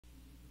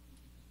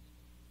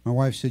My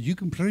wife said, "You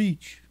can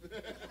preach."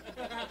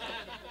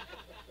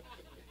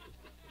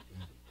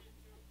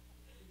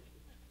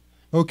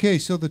 Okay,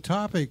 so the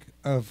topic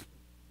of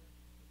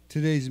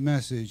today's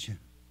message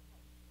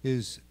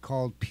is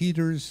called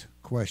Peter's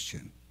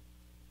Question.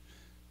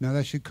 Now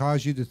that should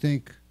cause you to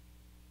think,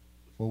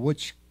 well,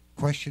 which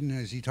question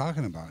is he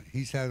talking about?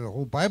 He's had a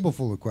whole Bible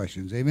full of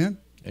questions, amen?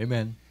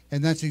 Amen.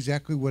 And that's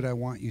exactly what I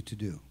want you to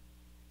do,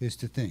 is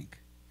to think.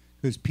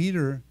 Because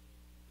Peter,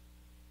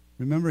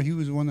 remember, he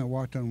was the one that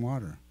walked on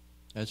water.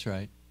 That's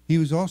right. He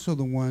was also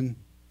the one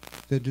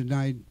that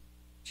denied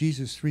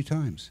Jesus 3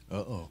 times.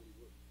 Uh-oh.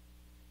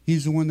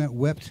 He's the one that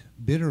wept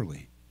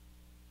bitterly.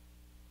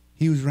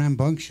 He was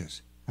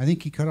rambunctious. I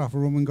think he cut off a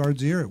Roman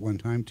guard's ear at one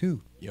time,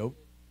 too. Yep.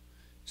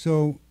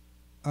 So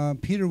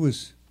Peter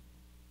was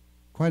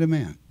quite a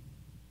man,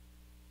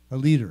 a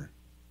leader,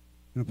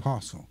 an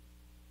apostle.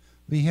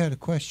 But he had a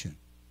question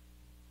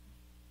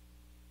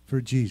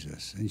for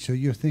Jesus. And so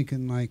you're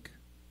thinking like,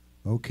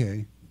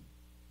 okay,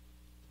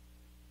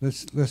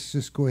 let's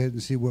just go ahead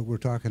and see what we're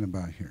talking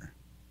about here.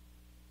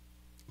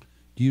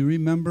 Do you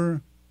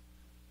remember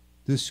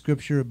this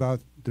scripture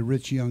about the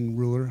rich young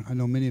ruler? I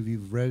know many of you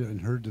have read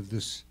and heard of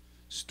this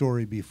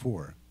story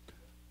before.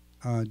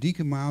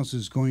 Deacon Miles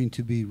is going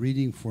to be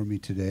reading for me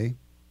today.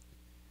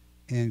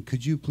 And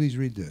could you please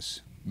read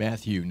this?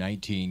 Matthew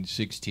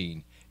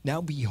 19:16.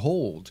 Now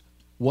behold,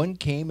 one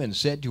came and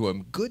said to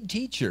him, Good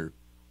teacher,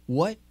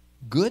 what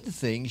good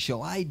thing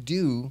shall I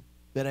do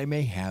that I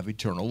may have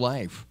eternal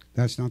life?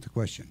 That's not the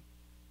question.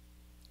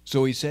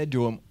 So he said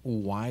to him,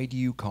 Why do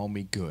you call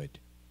me good?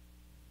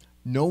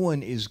 No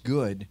one is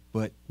good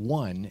but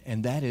one,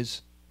 and that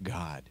is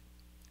God.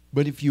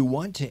 But if you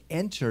want to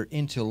enter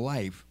into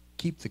life,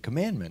 keep the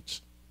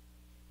commandments.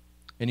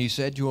 And he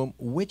said to him,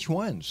 Which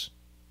ones?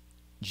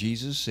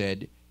 Jesus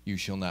said, You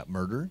shall not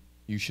murder,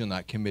 you shall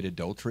not commit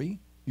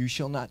adultery, you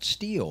shall not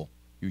steal,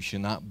 you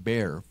shall not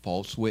bear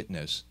false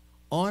witness,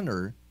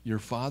 honor your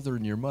father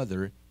and your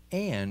mother,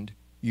 and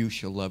you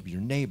shall love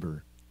your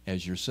neighbor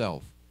as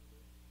yourself.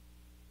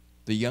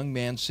 The young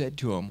man said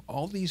to him,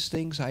 All these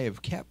things I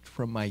have kept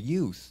from my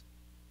youth.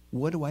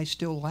 What do I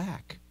still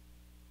lack?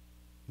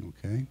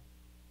 Okay.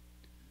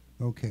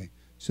 Okay.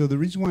 So the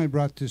reason why I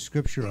brought this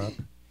scripture up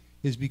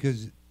is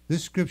because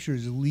this scripture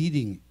is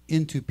leading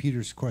into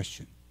Peter's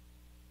question.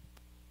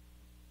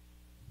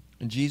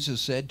 And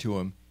Jesus said to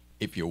him,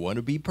 If you want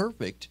to be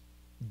perfect,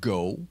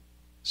 go,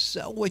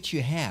 sell what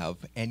you have,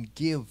 and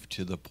give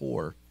to the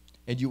poor,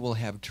 and you will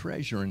have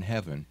treasure in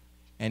heaven.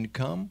 And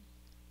come,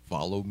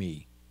 follow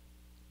me.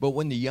 But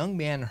when the young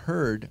man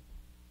heard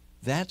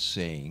that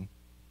saying,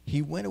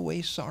 he went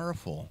away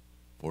sorrowful,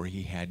 for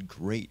he had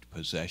great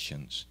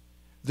possessions.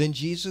 Then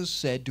Jesus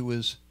said to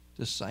his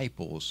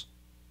disciples,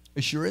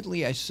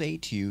 Assuredly I say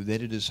to you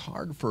that it is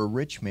hard for a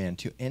rich man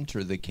to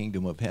enter the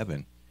kingdom of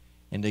heaven.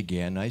 And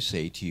again I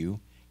say to you,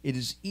 it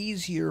is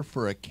easier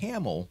for a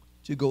camel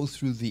to go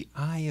through the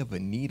eye of a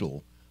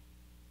needle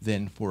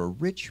than for a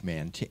rich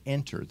man to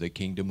enter the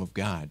kingdom of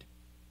God.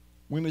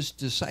 When his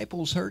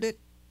disciples heard it,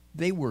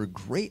 they were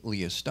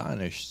greatly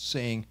astonished,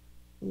 saying,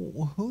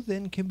 Who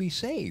then can be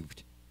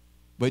saved?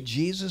 But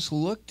Jesus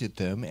looked at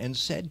them and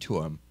said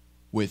to them,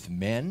 With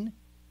men,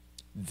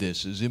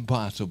 this is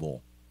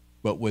impossible,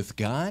 but with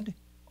God,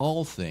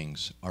 all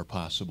things are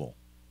possible.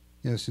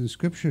 Yes, in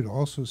Scripture it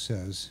also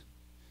says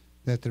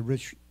that the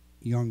rich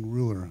young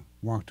ruler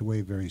walked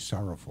away very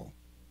sorrowful.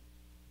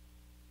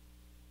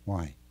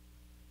 Why?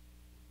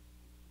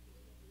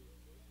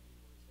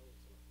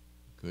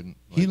 Couldn't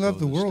He let go loved of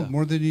the world stuff.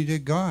 more than he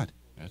did God.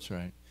 That's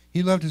right.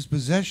 He loved his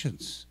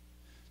possessions.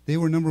 They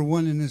were number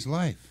one in his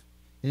life.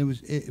 And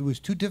it was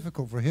too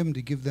difficult for him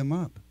to give them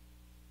up.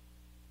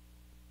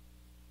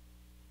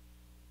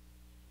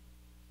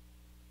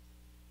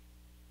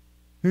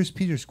 Here's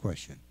Peter's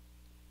question.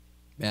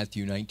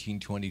 Matthew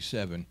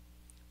 19:27.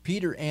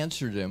 Peter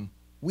answered him,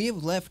 We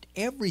have left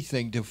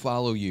everything to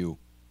follow you.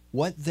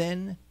 What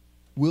then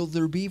will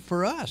there be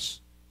for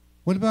us?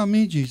 What about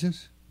me,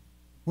 Jesus?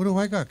 What do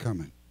I got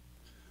coming?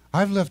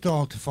 I've left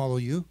all to follow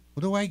you.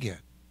 What do I get?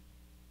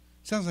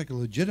 Sounds like a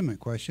legitimate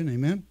question,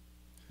 amen?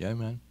 Yeah,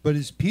 man. But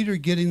is Peter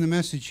getting the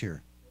message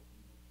here?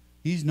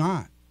 He's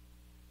not.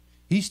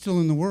 He's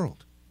still in the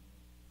world.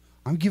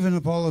 I'm giving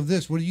up all of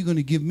this. What are you going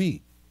to give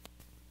me?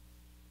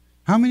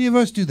 How many of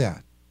us do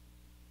that?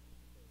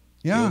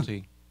 Yeah.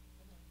 Guilty.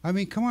 I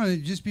mean, come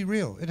on, just be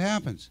real. It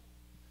happens.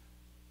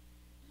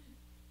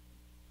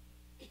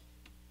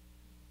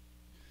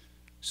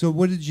 So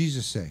what did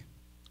Jesus say?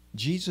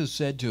 Jesus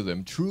said to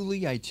them,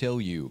 Truly I tell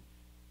you,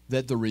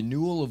 that the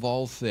renewal of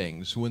all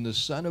things, when the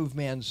Son of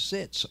Man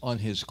sits on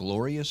his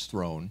glorious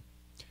throne,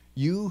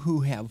 you who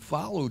have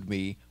followed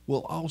me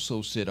will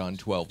also sit on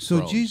 12 So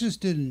thrones. Jesus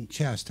didn't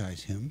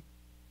chastise him.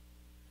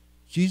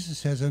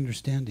 Jesus has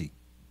understanding.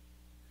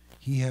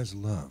 He has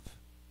love.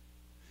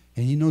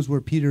 And he knows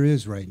where Peter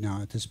is right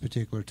now at this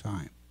particular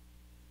time.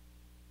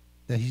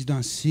 That he's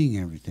not seeing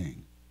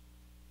everything.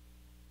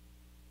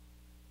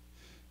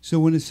 So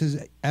when it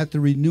says at the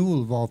renewal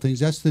of all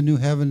things, that's the new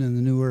heaven and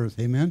the new earth.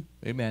 Amen?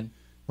 Amen.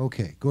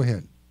 Okay, go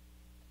ahead.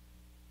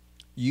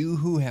 You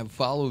who have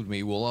followed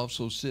me will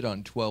also sit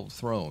on 12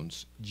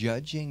 thrones,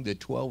 judging the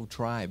 12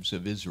 tribes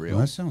of Israel.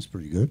 Well, that sounds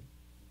pretty good.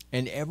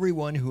 And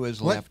everyone who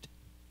has What? left.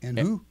 And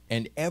who?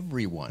 And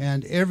everyone.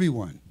 And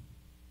everyone.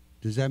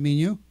 Does that mean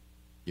you?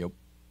 Yep.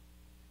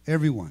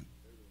 Everyone.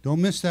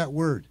 Don't miss that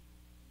word.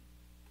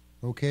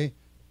 Okay?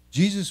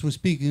 Jesus was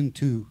speaking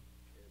to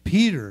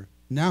Peter.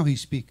 Now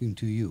he's speaking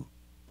to you.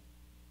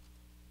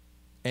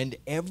 And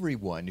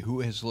everyone who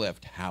has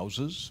left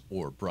houses,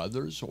 or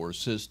brothers, or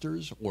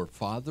sisters, or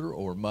father,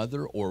 or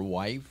mother, or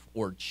wife,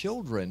 or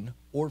children,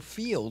 or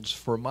fields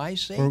for my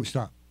sake.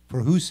 Stop.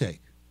 For whose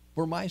sake?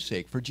 For my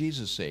sake, for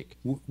Jesus' sake.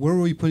 Where are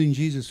we putting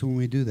Jesus when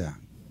we do that?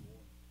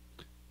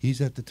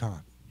 He's at the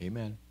top.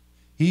 Amen.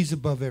 He's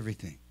above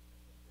everything.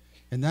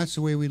 And that's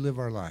the way we live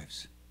our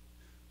lives.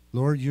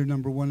 Lord, you're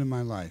number one in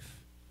my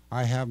life.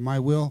 I have my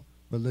will,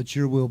 but let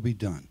your will be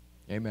done.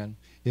 Amen.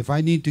 If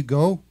I need to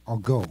go, I'll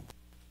go.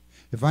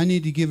 If I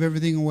need to give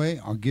everything away,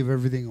 I'll give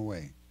everything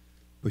away.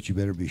 But you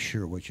better be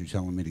sure what you're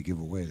telling me to give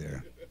away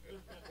there.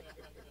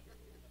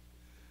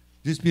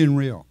 Just being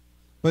real.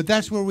 But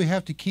that's where we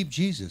have to keep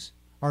Jesus,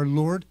 our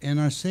Lord and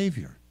our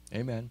Savior.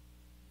 Amen.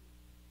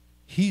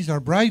 He's our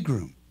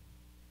bridegroom.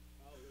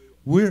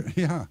 We're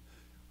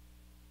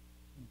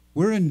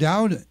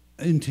endowed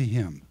into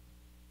him.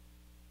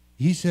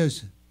 He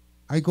says,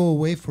 I go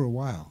away for a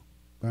while,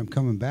 but I'm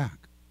coming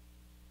back.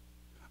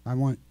 I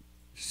want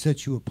to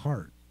set you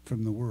apart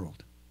from the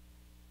world.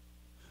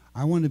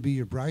 I want to be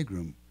your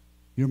bridegroom.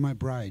 You're my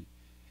bride.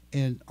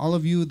 And all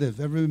of you that have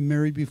ever been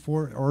married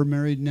before or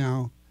married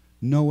now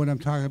know what I'm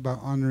talking about,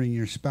 honoring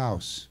your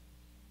spouse.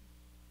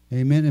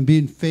 Amen. And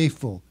being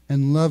faithful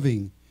and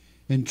loving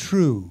and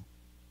true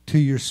to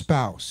your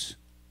spouse.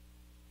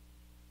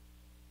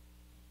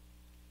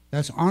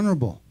 That's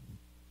honorable.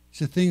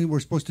 It's a thing that we're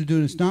supposed to do.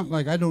 And it's not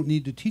like I don't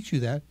need to teach you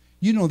that.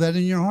 You know that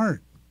in your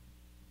heart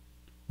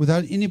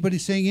without anybody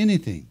saying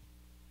anything.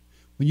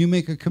 When you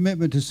make a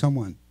commitment to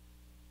someone.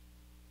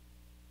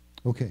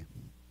 Okay,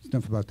 it's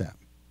enough about that.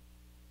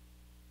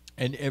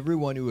 And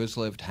everyone who has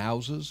left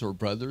houses, or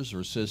brothers,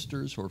 or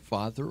sisters, or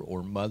father,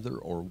 or mother,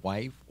 or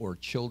wife, or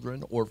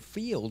children, or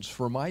fields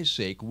for my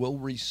sake will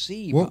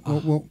receive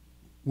We'll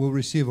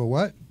receive a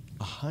what?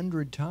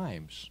 100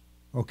 times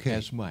Okay.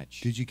 as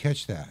much. Did you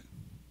catch that?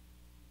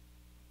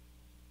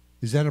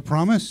 Is that a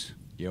promise?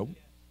 Yep.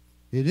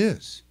 It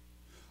is.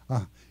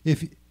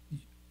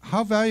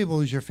 How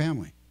valuable is your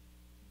family?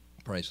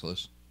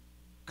 Priceless.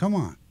 Come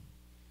on.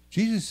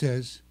 Jesus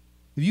says,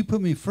 if you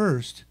put me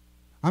first,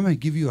 I'm going to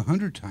give you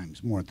 100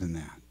 times more than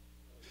that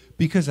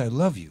because I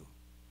love you.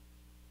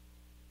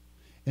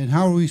 And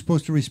how are we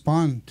supposed to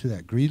respond to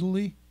that?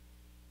 Greedily?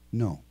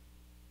 No.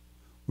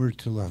 We're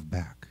to love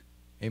back.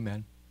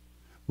 Amen.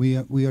 We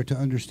are to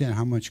understand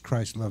how much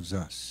Christ loves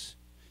us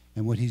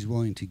and what he's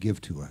willing to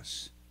give to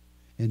us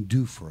and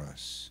do for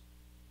us.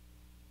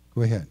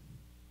 Go ahead.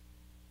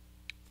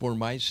 For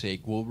my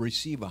sake will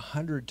receive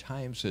 100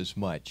 times as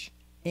much.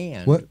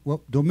 And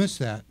What? Don't miss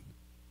that.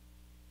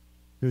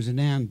 There's an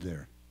and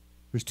there.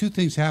 There's two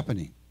things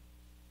happening.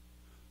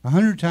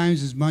 100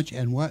 times as much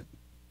and what?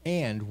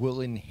 and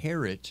will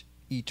inherit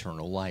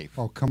eternal life.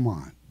 Oh, come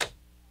on.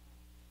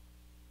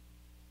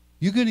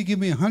 You're going to give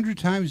me 100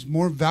 times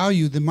more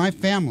value than my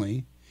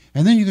family,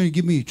 and then you're going to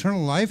give me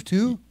eternal life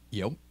too?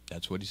 Yep,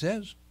 that's what he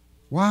says.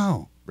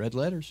 Wow. Red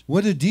letters.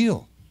 What a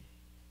deal.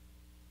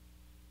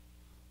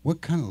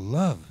 What kind of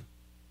love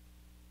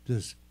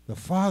does the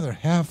Father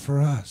have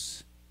for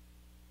us?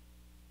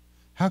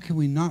 How can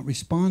we not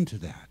respond to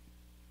that?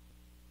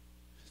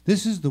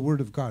 This is the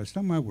Word of God. It's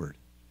not my word.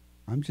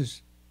 I'm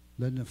just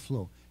letting it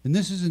flow. And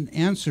this is an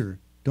answer,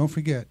 don't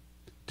forget,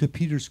 to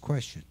Peter's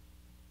question.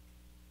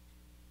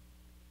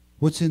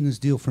 What's in this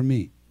deal for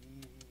me?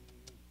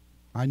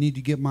 I need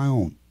to get my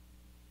own.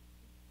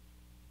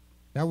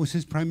 That was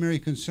his primary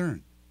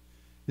concern.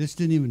 This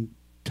didn't even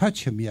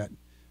touch him yet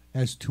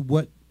as to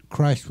what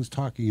Christ was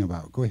talking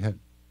about. Go ahead.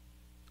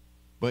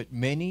 But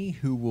many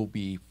who will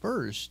be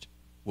first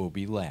will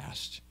be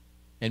last,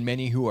 and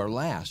many who are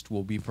last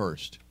will be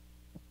first.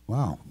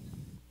 Wow.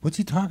 What's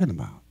he talking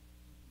about?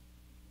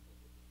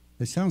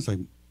 It sounds like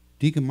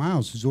Deacon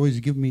Miles is always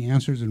giving me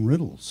answers and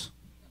riddles.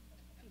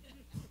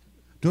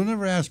 Don't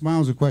ever ask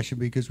Miles a question,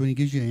 because when he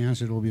gives you an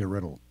answer, it'll be a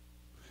riddle.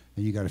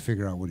 And you got to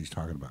figure out what he's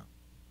talking about.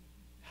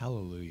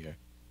 Hallelujah.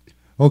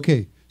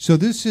 Okay, so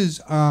this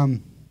is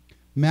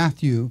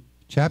Matthew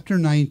chapter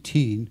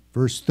 19,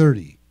 verse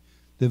 30.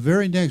 The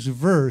very next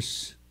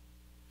verse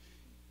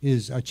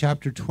is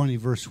chapter 20,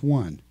 verse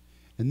 1.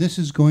 And this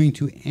is going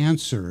to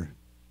answer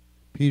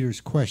Peter's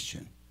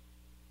question.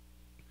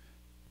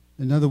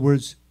 In other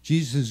words,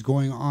 Jesus is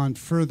going on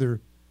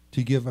further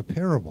to give a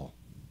parable.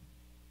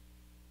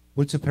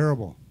 What's a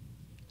parable?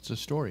 It's a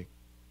story.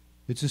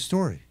 It's a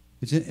story.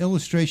 It's an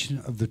illustration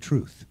of the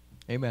truth.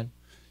 Amen.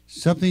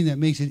 Something that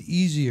makes it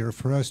easier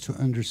for us to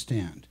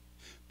understand,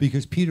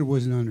 because Peter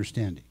wasn't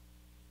understanding.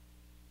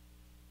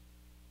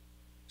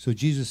 So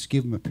Jesus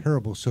gave him a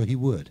parable so he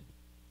would.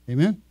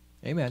 Amen?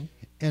 Amen.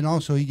 And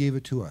also he gave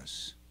it to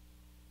us.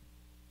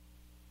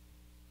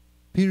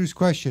 Peter's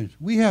question,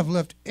 we have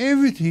left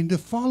everything to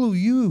follow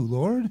you,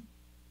 Lord.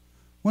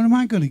 What am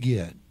I going to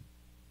get?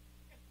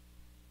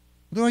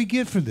 What do I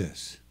get for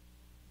this?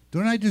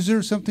 Don't I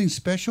deserve something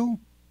special?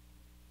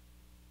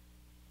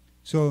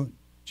 So,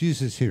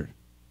 Jesus here.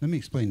 Let me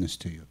explain this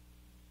to you.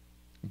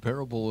 The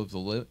parable of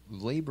the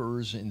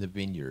laborers in the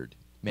vineyard.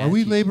 Are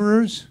we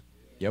laborers?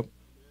 Yep.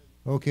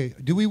 Okay.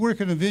 Do we work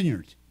in a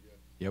vineyard?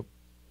 Yep.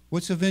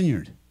 What's a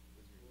vineyard?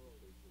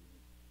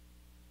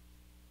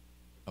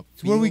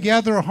 It's where field. we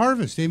gather a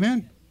harvest.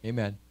 Amen?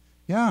 Amen.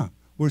 Yeah.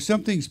 Where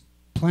something's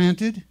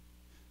planted,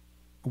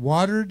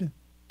 watered,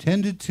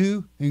 tended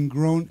to, and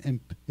grown,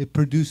 and it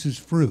produces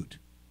fruit.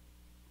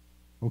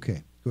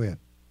 Okay. Go ahead.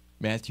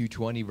 Matthew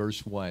 20,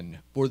 verse 1.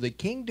 For the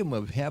kingdom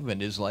of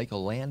heaven is like a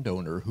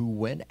landowner who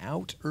went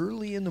out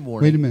early in the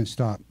morning. Wait a minute.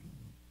 Stop.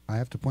 I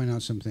have to point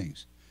out some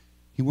things.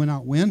 He went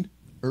out when?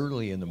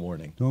 Early in the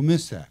morning. Don't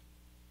miss that.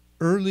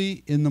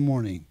 Early in the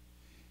morning.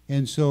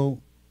 And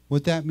so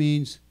what that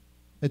means,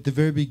 at the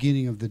very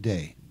beginning of the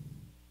day,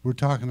 we're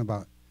talking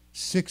about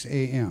 6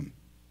 a.m.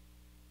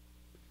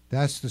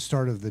 That's the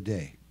start of the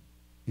day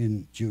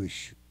in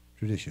Jewish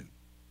tradition.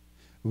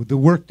 The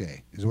work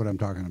day is what I'm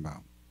talking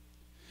about.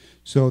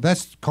 So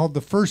that's called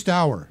the first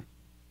hour.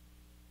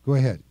 Go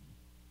ahead.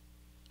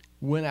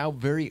 Went out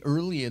very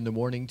early in the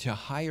morning to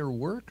hire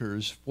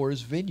workers for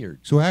his vineyard.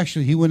 So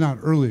actually, he went out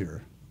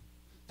earlier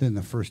than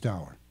the first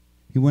hour.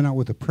 He went out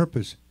with a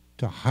purpose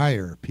to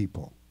hire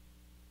people.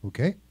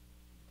 Okay?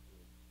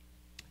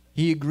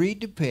 He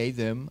agreed to pay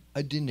them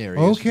a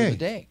denarius for the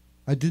day.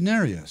 A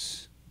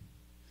denarius.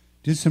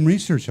 Did some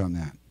research on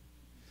that.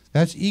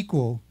 That's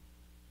equal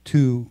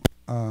to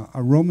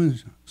a Roman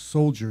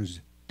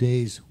soldier's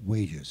day's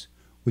wages,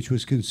 which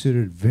was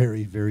considered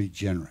very, very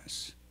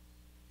generous.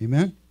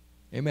 Amen?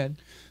 Amen.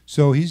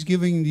 So he's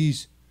giving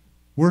these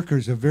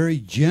workers a very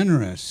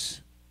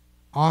generous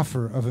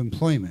offer of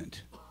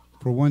employment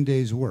for one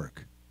day's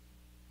work.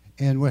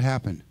 And what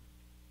happened?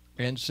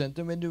 And sent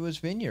them into his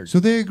vineyard. So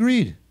they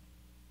agreed.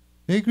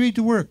 They agreed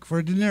to work for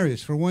a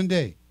denarius for one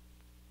day.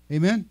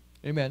 Amen?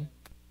 Amen.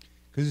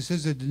 Because it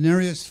says a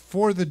denarius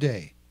for the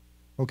day.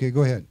 Okay,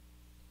 go ahead.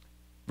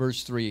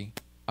 Verse 3.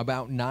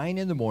 About 9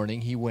 in the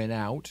morning he went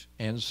out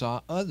and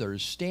saw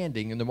others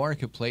standing in the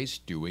marketplace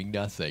doing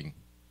nothing.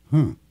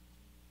 Huh.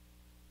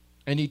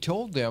 And he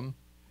told them,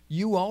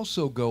 you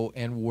also go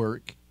and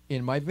work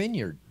in my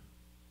vineyard,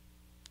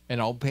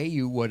 and I'll pay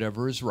you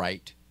whatever is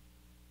right.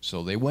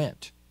 So they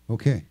went.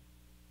 Okay.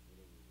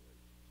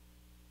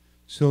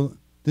 So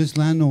this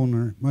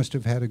landowner must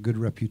have had a good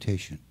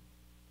reputation.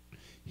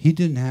 He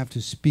didn't have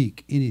to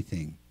speak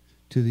anything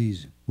to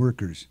these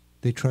workers.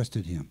 They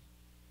trusted him.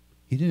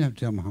 He didn't have to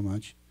tell them how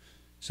much.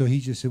 So he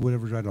just said,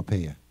 whatever's right, I'll pay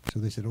you. So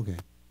they said, okay,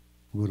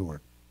 we'll go to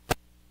work.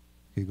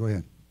 Okay, go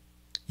ahead.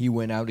 He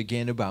went out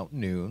again about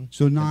noon.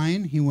 So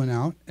 9, he went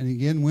out, and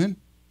again when?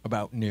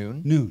 About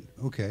noon. Noon,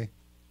 okay.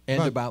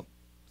 And about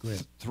go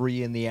ahead.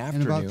 3 in the And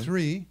afternoon. about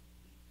 3,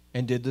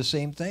 And did the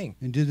same thing.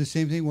 and did the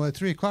same thing. Well, at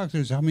 3 o'clock,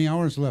 there's how many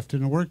hours left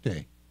in a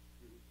workday?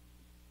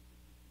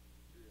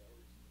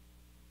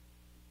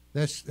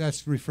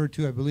 That's referred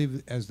to, I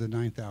believe, as the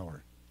 9th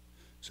hour.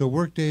 So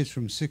workday is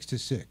from 6 to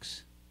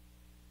 6.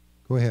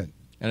 Go ahead.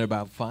 And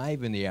about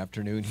 5 in the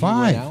afternoon, he 5.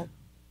 went out.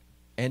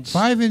 And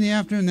 5 in the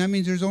afternoon, that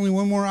means there's only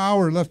one more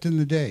hour left in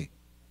the day.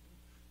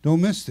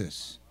 Don't miss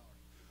this.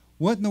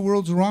 What in the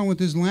world's wrong with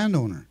this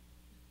landowner?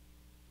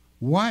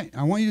 Why?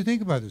 I want you to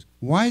think about this.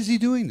 Why is he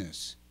doing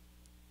this?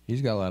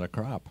 he's got a lot of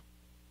crop.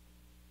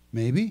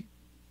 Maybe.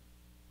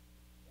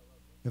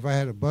 If I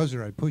had a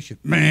buzzer, I'd push it.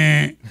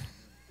 Meh.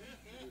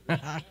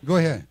 Go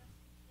ahead.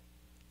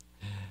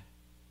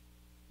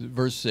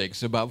 Verse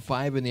 6, about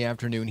 5 in the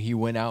afternoon he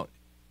went out,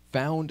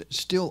 found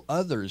still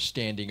others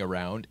standing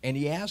around, and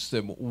he asked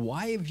them,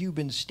 why have you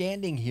been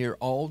standing here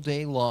all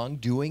day long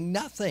doing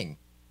nothing?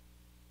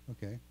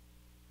 Okay.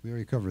 We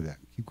already covered that.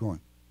 Keep going.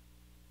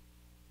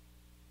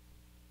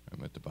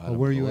 I'm at the bottom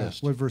Where are of the you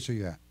list. at? What verse are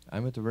you at?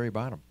 I'm at the very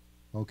bottom.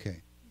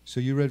 Okay. So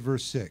you read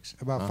verse 6.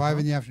 About 5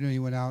 in the afternoon he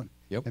went out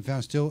Yep. and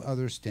found still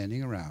others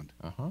standing around.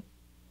 Uh-huh.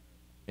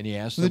 And he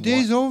asked The them,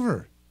 day's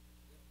over.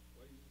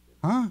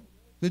 Huh?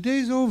 The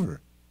day's over.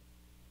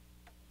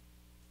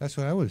 That's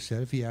what I would have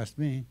said if he asked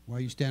me. Why are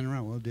you standing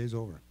around? Well, the day's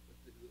over.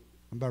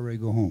 I'm about ready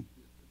to go home.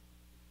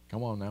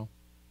 come on now.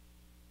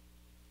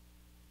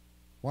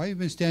 Why have you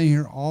been standing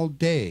here all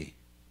day?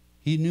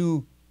 He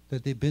knew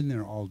that they'd been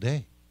there all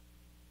day.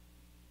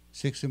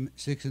 6 in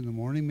the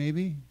morning,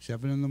 maybe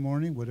 7 in the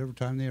morning, whatever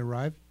time they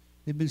arrived.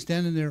 They've been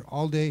standing there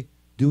all day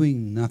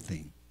doing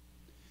nothing.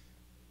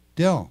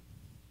 Dell,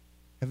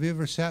 have you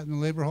ever sat in the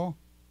labor hall?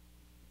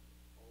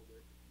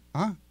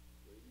 Huh?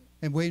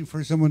 And waiting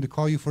for someone to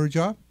call you for a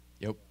job?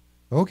 Yep.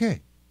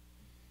 Okay.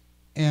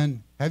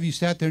 And have you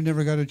sat there and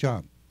never got a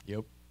job?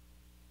 Yep.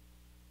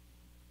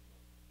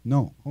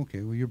 No.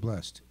 Okay, well, you're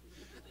blessed.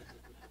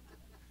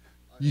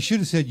 You should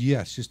have said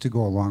yes just to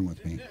go along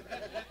with me.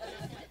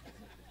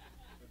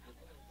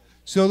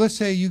 So let's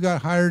say you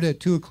got hired at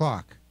 2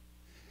 o'clock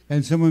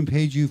and someone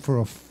paid you for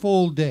a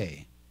full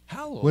day,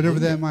 Hallelujah. whatever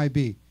that might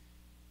be.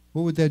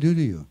 What would that do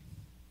to you?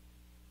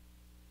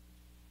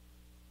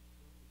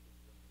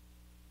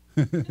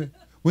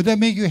 Would that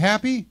make you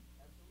happy?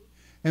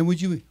 And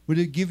would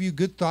it give you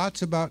good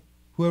thoughts about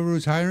whoever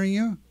was hiring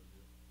you?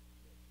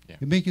 Yeah.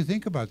 It'd make you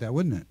think about that,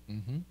 wouldn't it?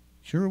 Mm-hmm.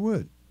 Sure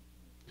would.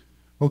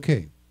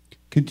 Okay,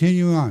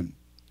 continue on.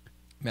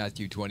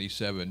 Matthew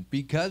 27,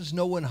 because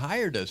no one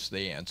hired us,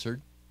 they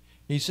answered.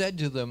 He said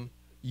to them,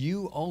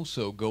 you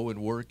also go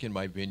and work in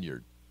my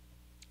vineyard.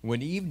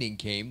 When evening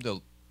came,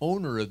 the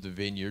owner of the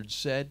vineyard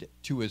said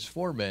to his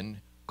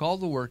foremen, call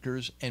the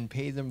workers and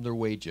pay them their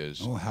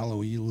wages. Oh,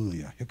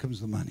 hallelujah. Here comes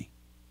the money.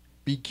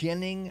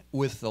 Beginning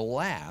with the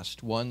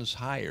last ones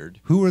hired.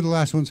 Who were the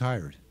last ones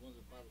hired?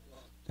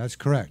 That's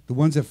correct. The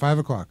ones at 5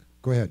 o'clock.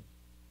 Go ahead.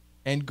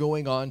 And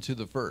going on to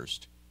the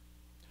first.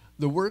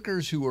 The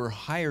workers who were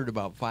hired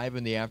about 5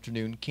 in the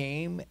afternoon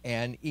came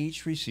and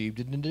each received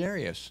a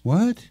denarius.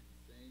 What?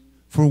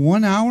 For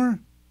 1 hour?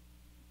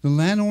 The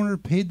landowner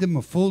paid them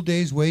a full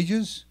day's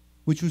wages,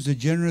 which was a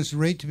generous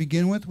rate to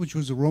begin with, which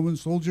was a Roman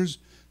soldier's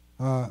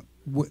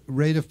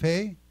rate of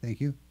pay. Thank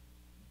you.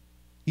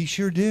 He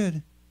sure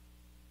did.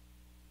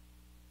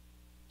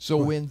 So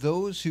What? when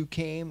those who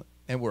came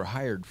and were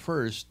hired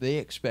first, they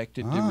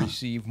expected to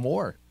receive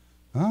more.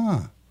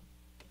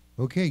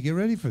 Okay, get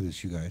ready for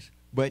this, you guys.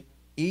 But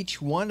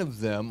each one of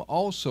them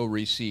also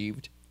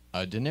received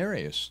a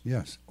denarius.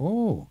 Yes.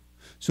 Oh,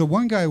 so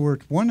one guy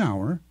worked 1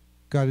 hour,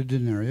 got a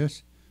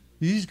denarius.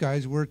 These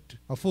guys worked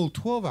a full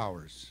 12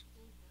 hours,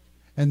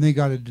 and they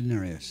got a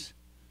denarius.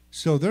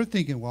 So they're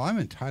thinking, well, I'm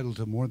entitled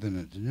to more than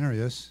a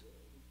denarius.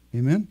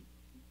 Amen?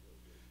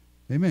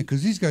 Amen,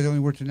 because these guys only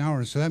worked an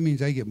hour, so that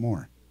means I get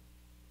more.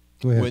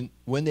 Go ahead.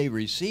 When they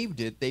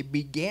received it, they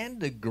began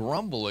to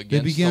grumble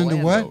against They began the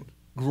to what? landowner.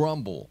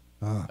 Grumble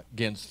Ah.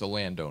 against the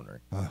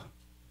landowner.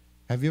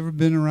 Have you ever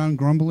been around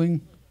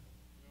grumbling?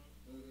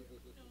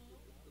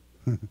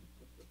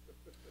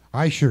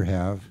 I sure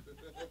have.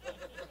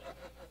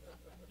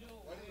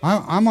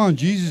 I'm on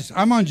Jesus.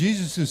 I'm on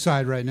Jesus'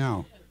 side right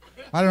now.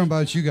 I don't know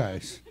about you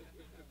guys.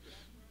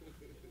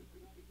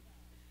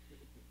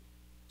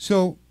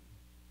 So,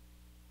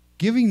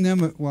 giving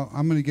them well,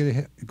 I'm going to get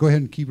ahead. Go ahead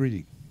and keep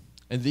reading.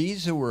 And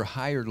these who were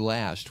hired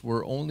last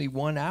were only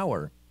 1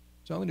 hour.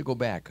 So I'm going to go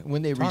back.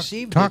 When they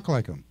received Talk it,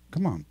 like them.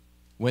 Come on.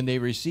 when they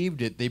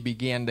received it, they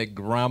began to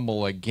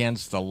grumble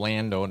against the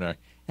landowner.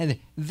 And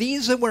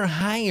these that were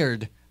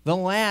hired, the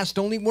last,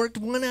 only worked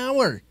 1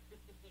 hour.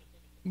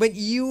 But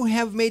you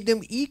have made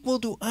them equal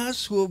to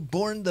us who have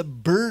borne the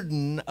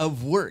burden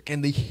of work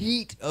and the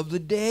heat of the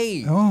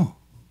day. Oh,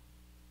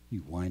 you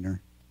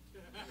whiner.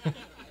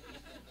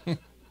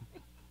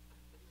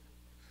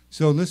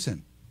 So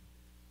listen,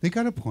 they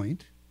got a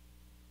point.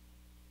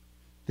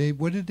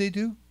 What did they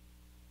do?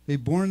 They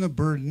borne the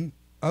burden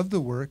of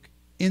the work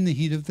in the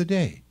heat of the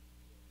day.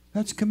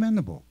 That's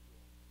commendable.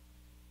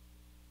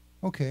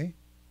 Okay,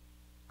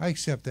 I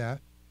accept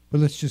that, but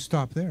let's just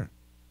stop there.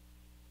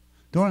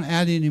 Don't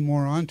add any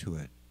more onto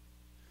it.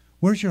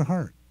 Where's your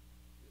heart?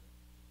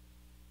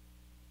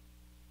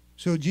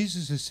 So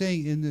Jesus is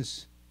saying in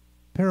this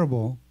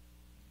parable,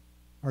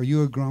 are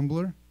you a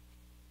grumbler?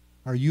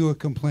 Are you a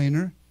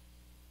complainer?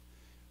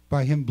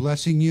 By him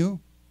blessing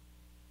you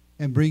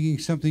and bringing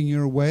something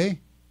your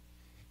way,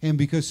 and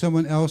because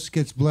someone else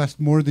gets blessed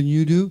more than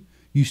you do,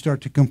 you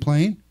start to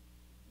complain?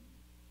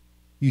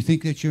 You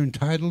think that you're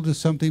entitled to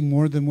something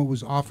more than what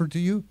was offered to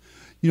you?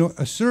 You know,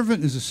 a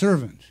servant is a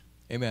servant.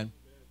 Amen.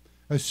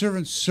 A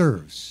servant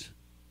serves.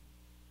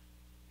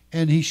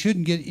 And he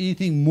shouldn't get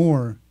anything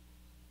more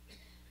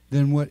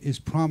than what is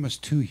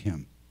promised to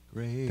him.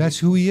 Great. That's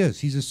who he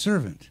is. He's a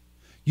servant.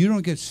 You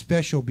don't get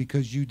special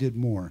because you did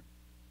more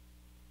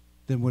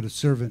than what a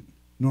servant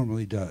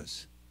normally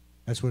does.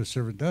 That's what a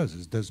servant does,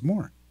 is does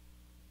more.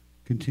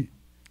 Continue.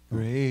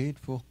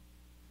 Grateful.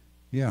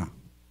 Yeah.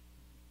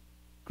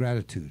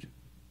 Gratitude.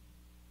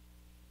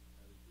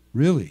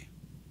 Really?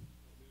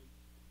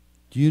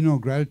 Do you know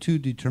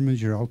gratitude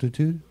determines your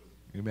altitude?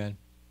 Amen.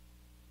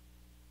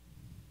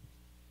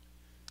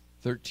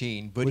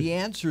 13. But he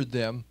answered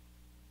them.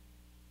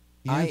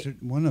 He answered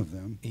one of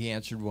them. He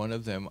answered one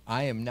of them,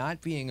 I am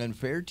not being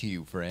unfair to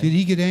you, friend. Did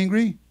he get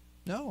angry?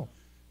 No.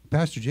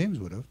 Pastor James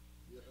would have.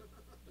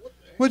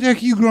 What the heck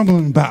are you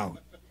grumbling about?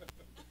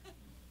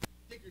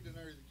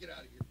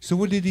 So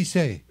what did he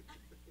say?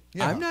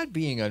 Yeah. I'm not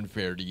being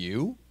unfair to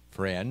you,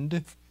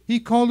 friend.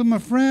 He called him a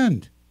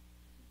friend.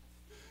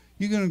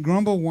 You going to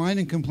grumble, whine,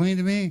 and complain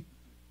to me?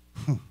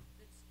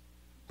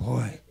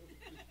 Boy,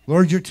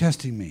 Lord, you're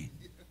testing me.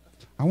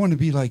 I want to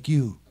be like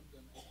you.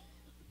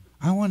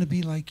 I want to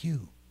be like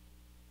you.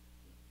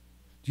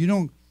 Do you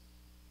know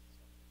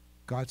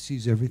God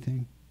sees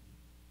everything?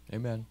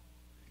 Amen.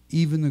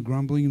 Even the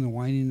grumbling and the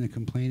whining and the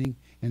complaining,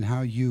 and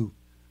how you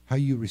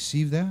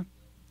receive that?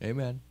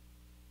 Amen.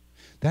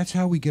 That's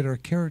how we get our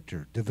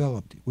character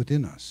developed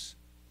within us.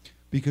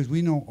 Because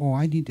we know, oh,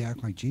 I need to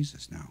act like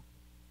Jesus now.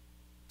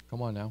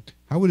 Come on now.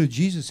 How would a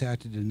Jesus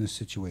acted in this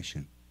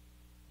situation?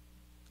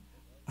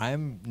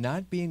 I'm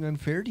not being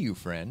unfair to you,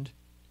 friend.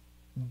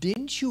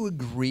 Didn't you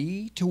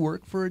agree to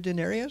work for a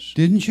denarius?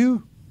 Didn't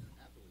you?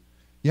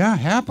 Yeah,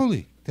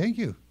 happily. Thank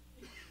you.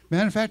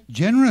 Matter of fact,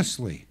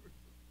 generously.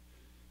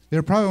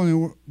 They're probably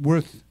only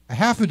worth a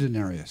half a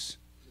denarius.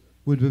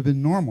 Would have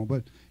been normal,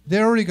 but they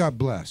already got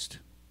blessed.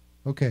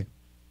 Okay.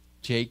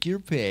 Take your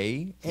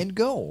pay and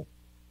go.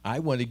 I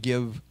want to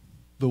give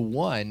the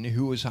one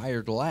who was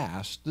hired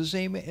last the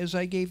same as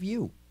I gave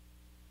you.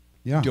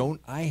 Yeah.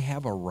 Don't I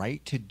have a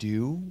right to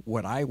do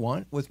what I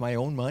want with my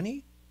own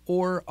money?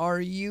 Or are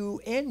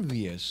you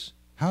envious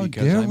How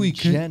because dare I'm we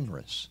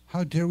generous?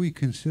 How dare we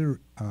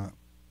consider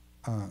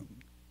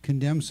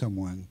condemn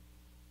someone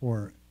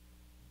or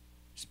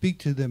speak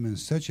to them in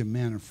such a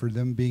manner for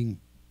them being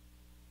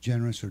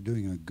generous or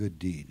doing a good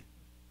deed?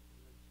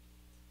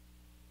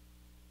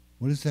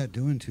 What is that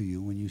doing to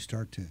you when you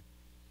start to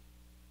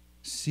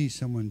see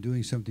someone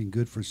doing something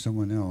good for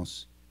someone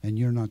else and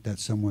you're not that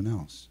someone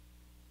else?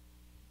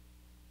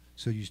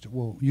 So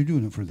well, you're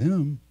doing it for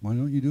them. Why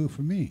don't you do it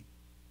for me?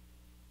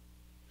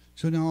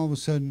 So now all of a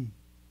sudden,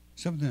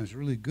 something that's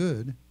really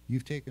good,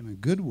 you've taken a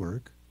good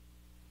work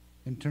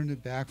and turned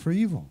it back for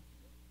evil.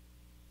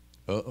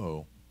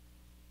 Uh-oh.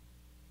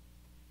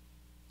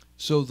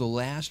 So the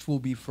last will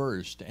be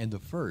first, and the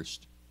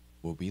first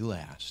will be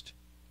last.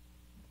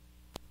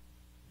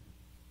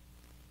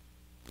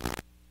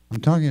 I'm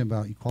talking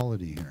about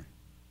equality here.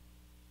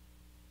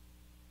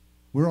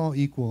 We're all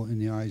equal in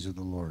the eyes of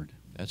the Lord.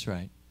 That's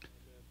right.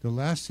 The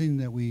last thing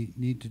that we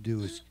need to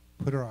do is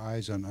put our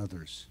eyes on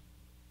others.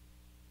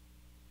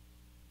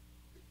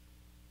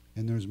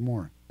 And there's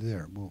more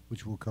there,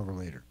 which we'll cover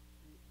later.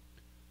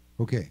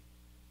 Okay.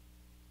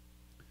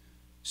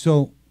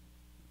 So,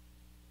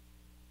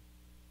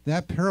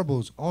 that parable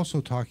is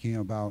also talking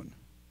about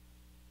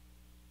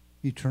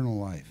eternal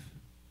life.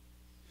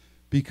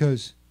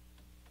 Because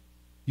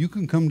you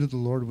can come to the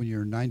Lord when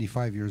you're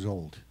 95 years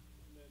old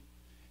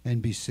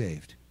and be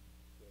saved.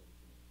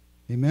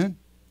 Amen?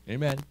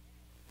 Amen.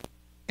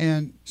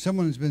 And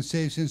someone who's been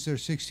saved since they're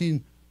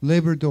 16,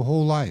 labored the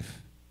whole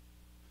life.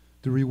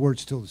 The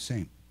reward's still the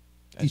same.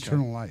 That's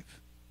Eternal right. life.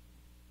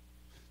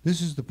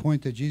 This is the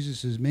point that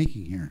Jesus is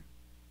making here.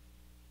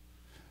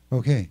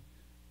 Okay.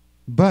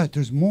 But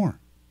there's more.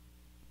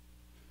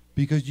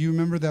 Because do you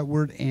remember that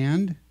word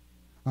and?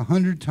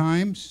 100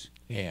 times?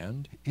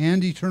 And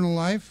eternal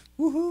life?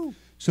 woohoo!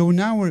 So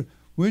now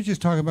we're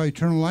just talking about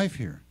eternal life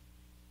here.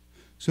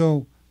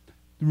 So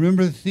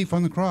remember the thief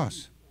on the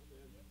cross?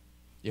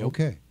 Yep.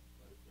 Okay.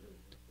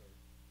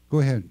 Go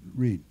ahead,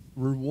 read.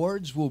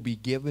 Rewards will be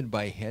given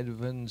by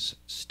heaven's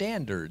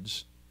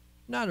standards,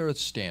 not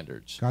earth's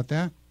standards. Got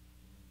that?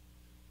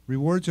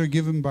 Rewards are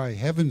given by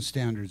heaven's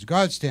standards,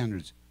 God's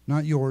standards,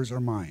 not yours or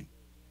mine.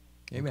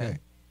 Amen. Okay.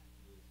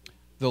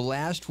 The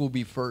last will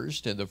be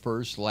first and the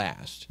first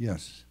last.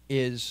 Yes.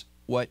 Is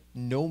what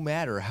no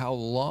matter how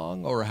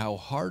long or how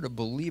hard a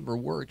believer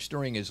works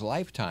during his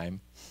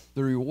lifetime,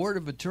 the reward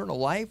of eternal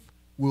life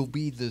will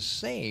be the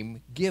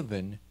same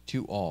given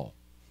to all.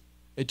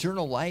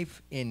 Eternal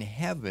life in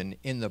heaven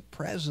in the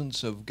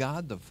presence of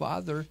God the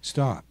Father.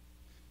 Stop.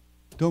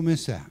 Don't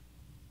miss that.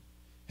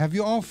 Have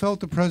you all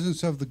felt the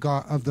presence of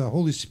the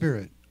Holy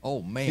Spirit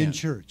Oh man. in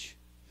church?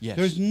 Yes.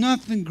 There's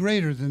nothing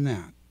greater than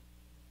that.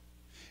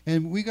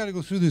 And we got to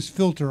go through this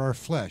filter, our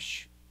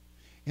flesh.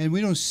 And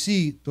we don't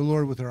see the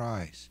Lord with our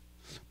eyes.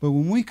 But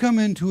when we come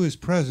into his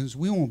presence,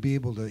 we won't be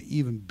able to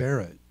even bear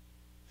it.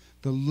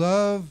 The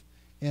love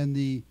and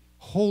the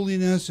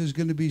holiness is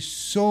going to be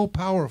so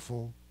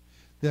powerful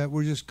that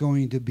we're just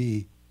going to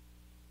be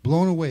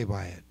blown away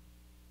by it.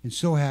 And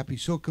so happy,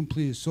 so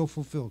completed, so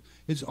fulfilled.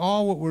 It's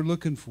all what we're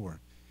looking for.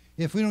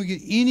 If we don't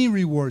get any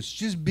rewards,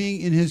 just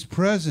being in his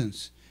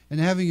presence and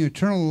having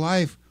eternal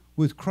life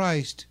with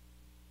Christ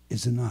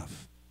is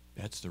enough.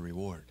 That's the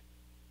reward.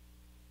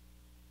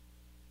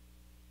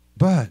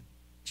 But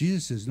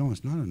Jesus says, no,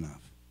 it's not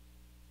enough.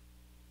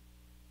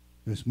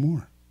 There's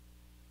more.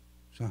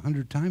 It's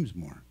 100 times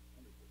more.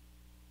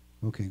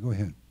 Okay, go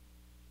ahead.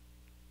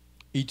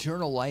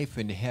 Eternal life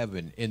in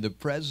heaven in the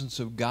presence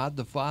of God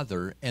the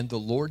Father and the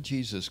Lord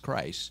Jesus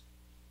Christ.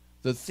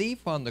 The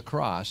thief on the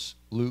cross,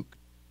 Luke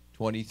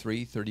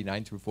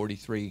 23:39 through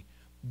 43,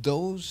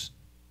 those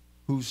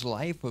whose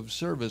life of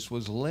service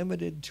was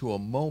limited to a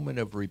moment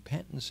of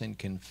repentance and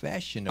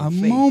confession of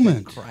faith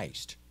in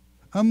Christ.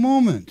 A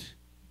moment.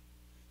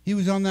 He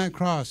was on that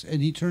cross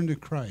and he turned to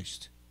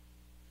Christ.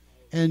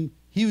 And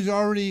he was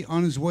already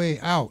on his way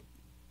out.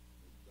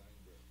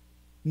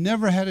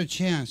 Never had a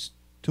chance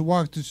to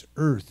walk this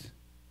earth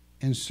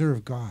and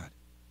serve God.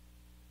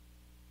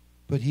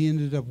 But he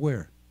ended up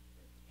where?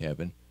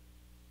 Heaven.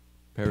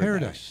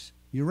 Paradise.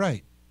 You're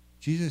right.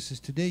 Jesus says,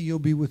 today you'll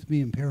be with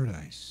me in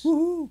paradise.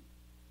 Woohoo!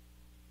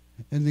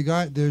 And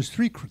there's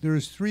three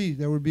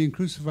that were being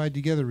crucified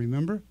together,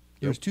 remember?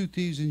 There's two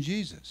thieves in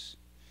Jesus.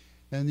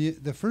 And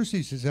the first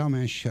thief says, oh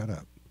man, shut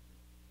up.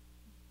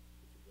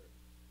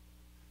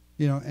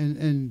 You know,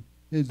 and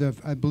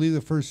I believe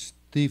the first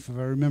thief, if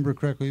I remember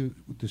correctly,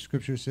 the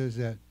scripture says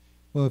that,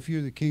 well, if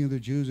you're the king of the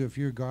Jews, or if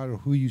you're God, or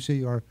who you say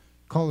you are,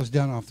 call us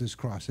down off this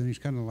cross. And he's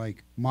kind of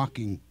like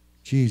mocking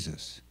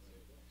Jesus.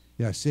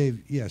 Yeah, save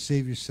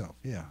yourself.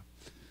 Yeah.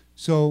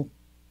 So,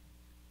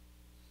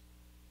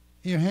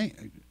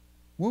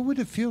 what would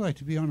it feel like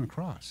to be on a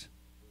cross?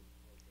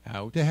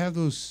 Ouch. to have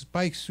those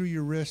spikes through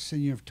your wrists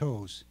and your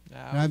toes.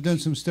 And I've Ouch. done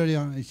some study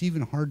on it. It's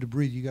even hard to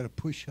breathe. You got to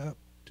push up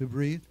to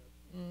breathe.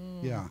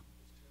 Yeah.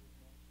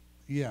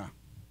 Yeah.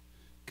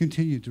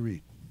 Continue to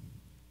read.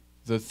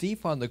 The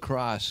thief on the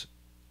cross,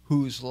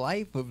 whose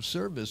life of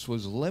service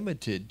was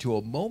limited to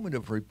a moment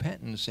of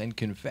repentance and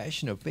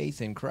confession of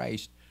faith in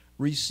Christ,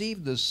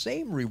 received the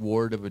same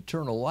reward of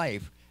eternal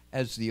life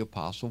as the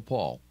Apostle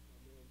Paul.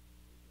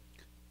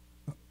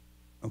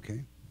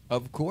 Okay.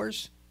 Of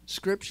course,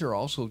 Scripture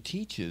also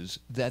teaches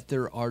that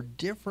there are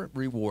different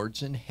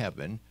rewards in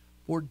heaven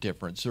for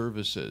different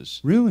services.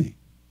 Really?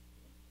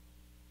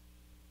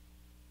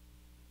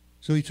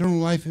 So eternal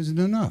life isn't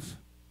enough?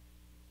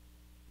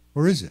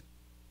 Or is it?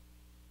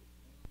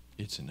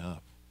 It's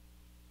enough.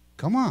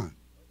 Come on.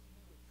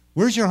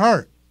 Where's your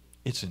heart?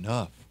 It's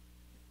enough.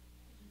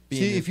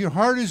 See, if your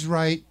heart is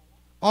right,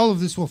 all of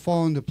this will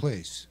fall into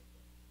place.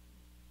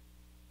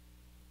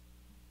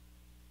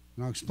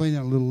 And I'll explain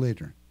that a little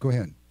later. Go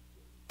ahead.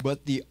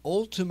 But the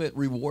ultimate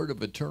reward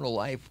of eternal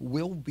life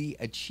will be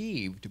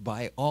achieved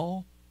by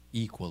all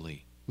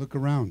equally. Look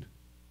around.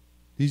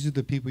 These are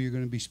the people you're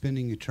going to be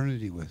spending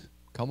eternity with.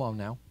 Come on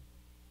now.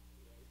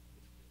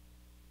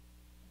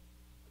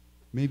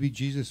 Maybe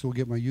Jesus will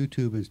get my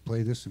YouTube and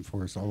play this one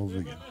for us all over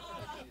again.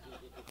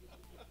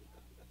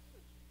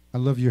 I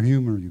love your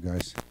humor, you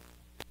guys.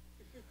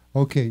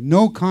 Okay,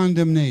 no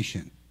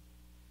condemnation.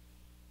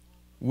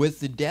 With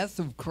the death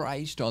of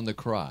Christ on the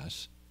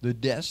cross, the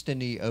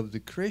destiny of the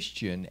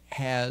Christian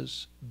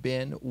has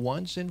been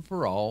once and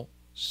for all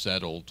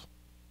settled.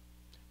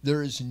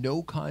 There is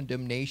no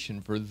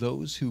condemnation for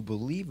those who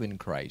believe in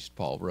Christ,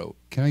 Paul wrote.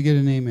 Can I get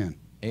an amen?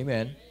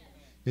 Amen.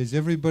 Is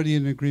everybody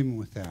in agreement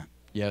with that?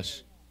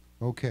 Yes.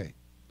 Okay.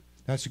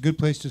 That's a good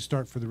place to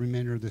start for the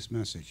remainder of this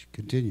message.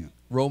 Continue.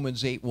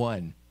 Romans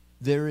 8:1.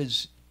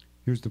 Here's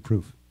the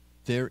proof.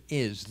 There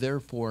is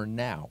therefore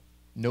now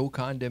no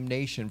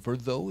condemnation for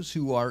those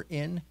who are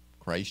in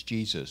Christ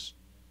Jesus.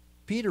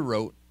 Peter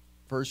wrote,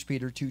 1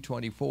 Peter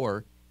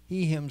 2:24,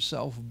 He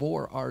himself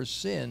bore our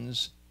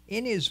sins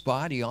in his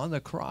body on the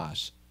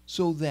cross,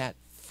 so that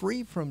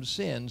free from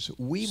sins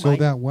we So might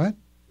that what?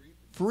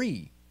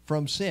 free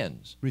from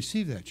sins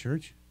Receive that,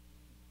 church.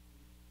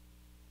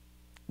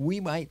 we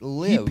might He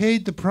live.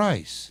 paid the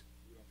price.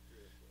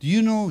 Do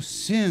you know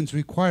sins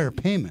require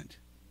payment?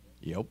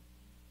 Yep.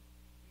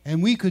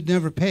 And we could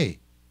never pay.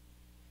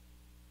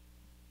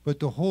 But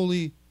the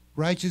holy,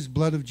 righteous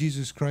blood of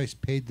Jesus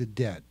Christ paid the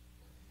debt.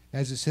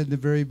 As it said in the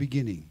very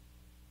beginning.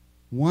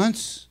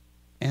 Once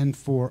and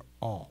for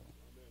all.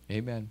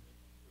 Amen.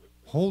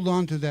 Hold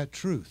on to that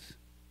truth.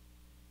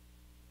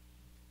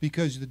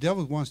 Because the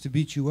devil wants to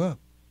beat you up.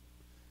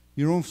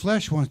 Your own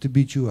flesh wants to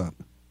beat you up.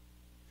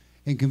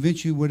 And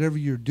convince you whatever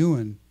you're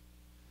doing,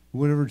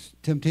 whatever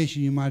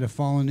temptation you might have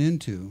fallen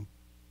into,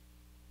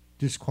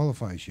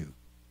 disqualifies you.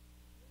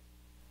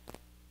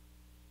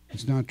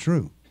 It's not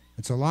true.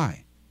 It's a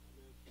lie.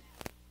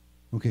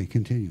 Okay,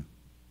 continue.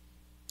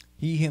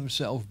 He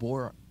himself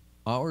bore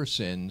our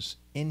sins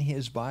in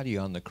his body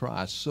on the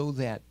cross, so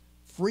that,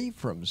 free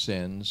from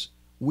sins,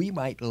 we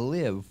might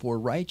live for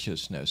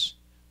righteousness.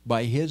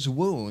 By his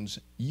wounds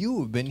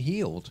you have been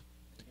healed.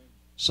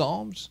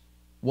 Psalms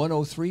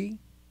 103,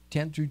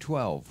 10 through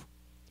 12.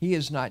 He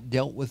has not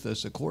dealt with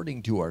us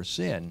according to our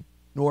sin,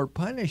 nor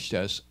punished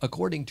us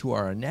according to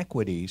our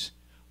iniquities.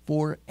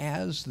 For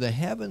as the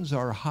heavens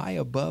are high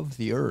above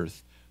the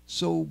earth,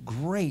 so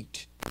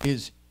great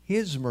is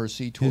his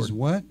mercy toward His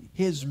what?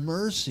 his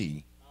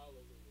mercy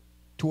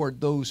toward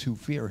those who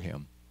fear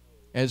him.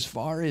 As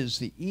far as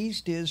the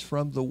east is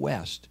from the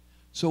west,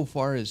 so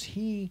far as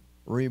he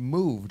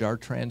removed our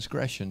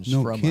transgressions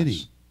No from kidding.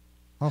 us.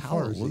 How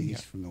far is the Hallelujah.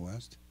 east from the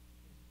west?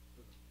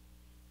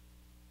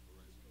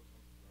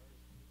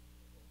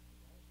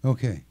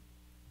 Okay.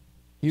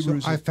 So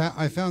Hebrews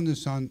I found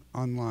this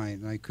online,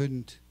 and I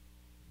couldn't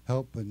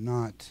help but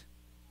not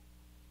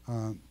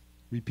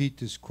repeat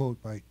this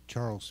quote by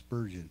Charles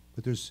Spurgeon.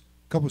 But there's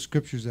a couple of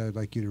scriptures that I'd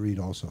like you to read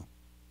also.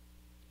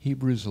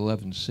 Hebrews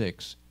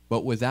 11:6.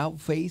 But without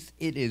faith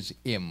it is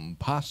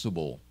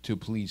impossible to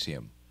please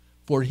him.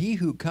 For he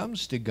who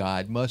comes to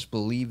God must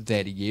believe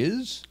that he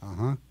is,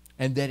 Uh-huh.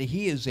 and that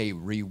he is a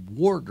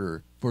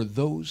rewarder for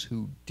those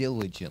who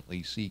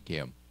diligently seek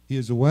him. He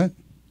is a what?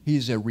 He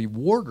is a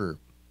rewarder.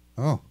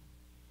 Oh.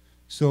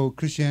 So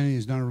Christianity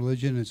is not a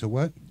religion, it's a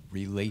what?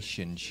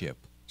 Relationship.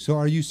 So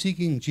are you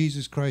seeking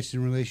Jesus Christ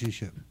in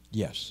relationship?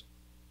 Yes.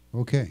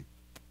 Okay.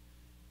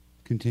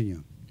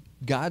 Continue.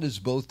 God is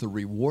both the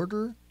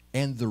rewarder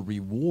and the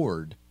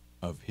reward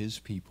of his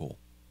people.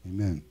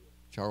 Amen.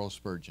 Charles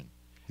Spurgeon.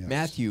 Yes.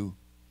 Matthew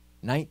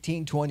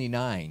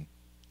 19:29.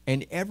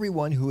 And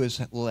everyone who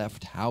has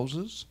left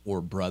houses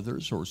or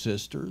brothers or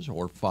sisters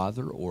or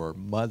father or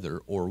mother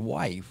or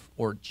wife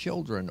or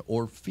children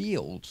or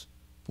fields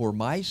for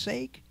my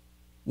sake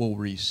will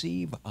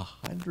receive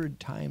 100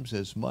 times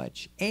as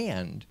much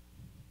and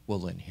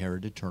will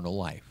inherit eternal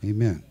life.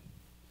 Amen.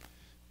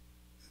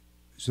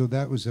 So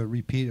that was a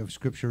repeat of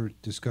scripture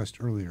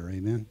discussed earlier.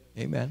 Amen.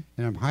 Amen.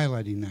 And I'm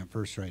highlighting that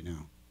verse right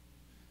now.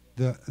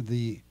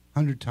 The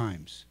 100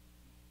 times.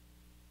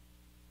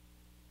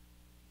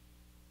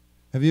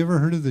 Have you ever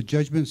heard of the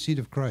judgment seat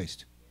of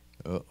Christ?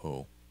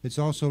 Uh-oh. It's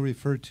also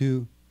referred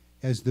to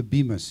as the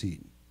Bema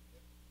seat.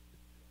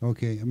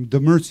 Okay,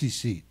 the mercy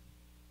seat.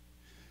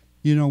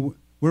 You know,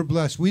 we're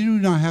blessed. We do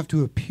not have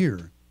to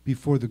appear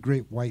before the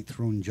great white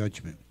throne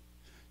judgment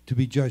to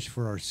be judged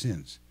for our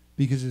sins,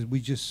 because as we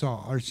just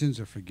saw, our sins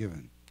are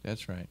forgiven.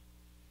 That's right.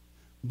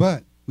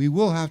 But we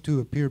will have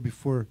to appear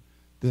before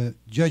the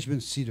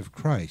judgment seat of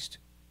Christ.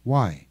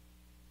 Why?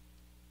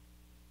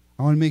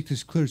 I want to make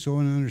this clear so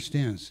everyone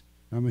understands.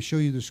 I'm going to show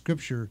you the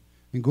scripture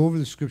and go over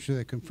the scripture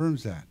that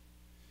confirms that.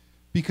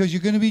 Because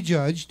you're going to be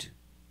judged,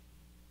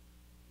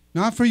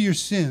 not for your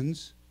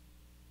sins,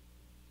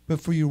 but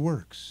for your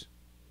works.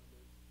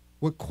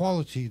 What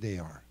quality they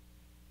are.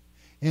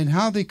 And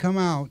how they come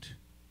out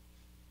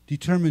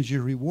determines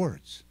your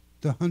rewards,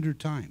 the 100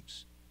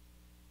 times.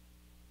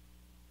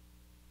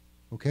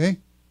 Okay?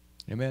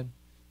 Amen.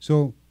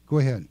 So, go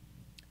ahead.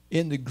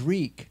 In the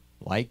Greek,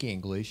 like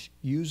English,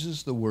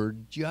 uses the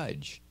word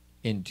judge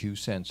in two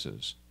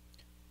senses.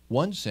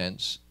 One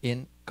sense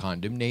in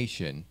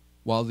condemnation,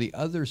 while the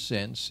other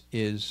sense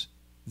is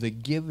the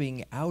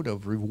giving out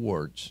of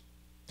rewards.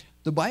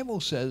 The Bible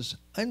says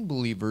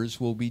unbelievers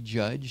will be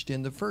judged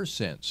in the first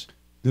sense.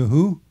 The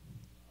who?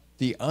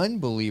 The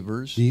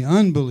unbelievers The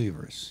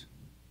unbelievers.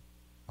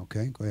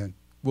 Okay, go ahead.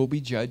 will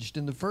be judged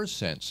in the first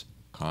sense,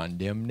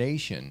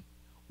 condemnation,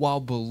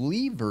 while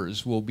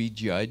believers will be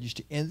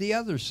judged in the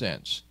other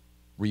sense,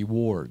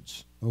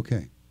 rewards.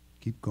 Okay,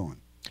 keep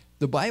going.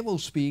 The Bible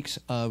speaks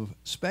of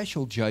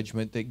special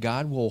judgment that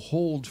God will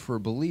hold for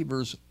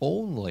believers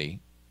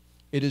only.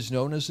 It is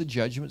known as the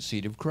judgment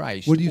seat of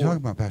Christ. What are you talking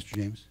about, Pastor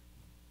James?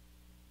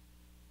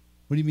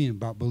 What do you mean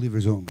about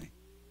believers only?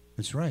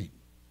 That's right.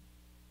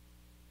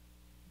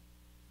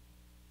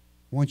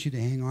 I want you to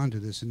hang on to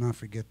this and not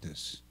forget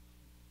this.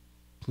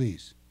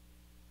 Please.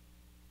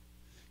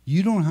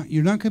 You're not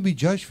going to be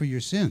judged for your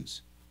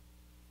sins,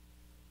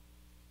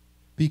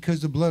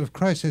 because the blood of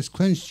Christ has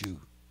cleansed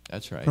you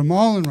That's right. from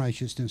all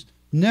unrighteousness,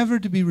 never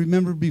to be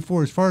remembered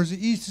before. As far as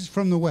the east is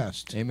from the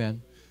west,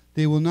 Amen.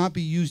 they will not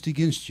be used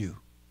against you.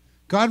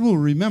 God will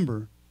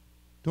remember.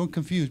 Don't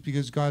confuse,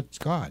 because God's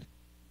God.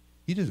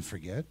 He doesn't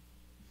forget.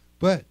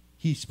 But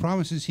he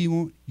promises he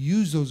won't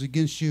use those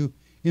against you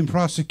in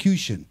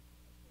prosecution.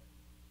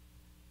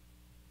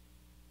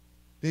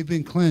 They've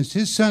been cleansed.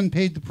 His son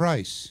paid the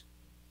price.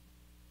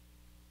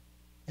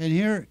 And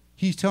here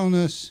he's telling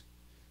us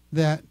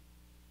that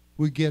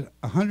we get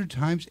 100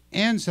 times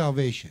and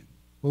salvation.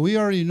 Well, we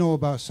already know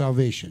about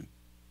salvation.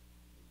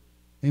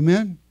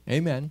 Amen?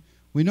 Amen.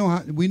 We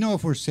know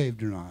if we're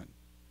saved or not.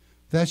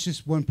 That's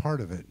just one part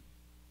of it.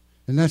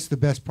 And that's the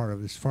best part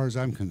of it as far as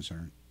I'm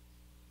concerned.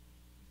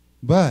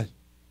 But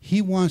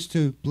he wants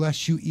to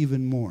bless you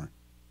even more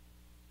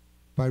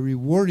by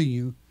rewarding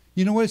you.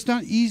 You know what? It's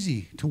not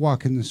easy to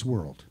walk in this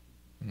world.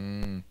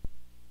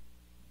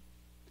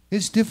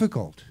 It's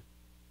difficult.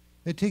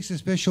 It takes a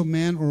special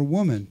man or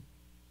woman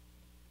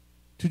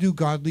to do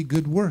godly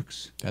good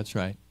works. That's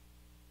right.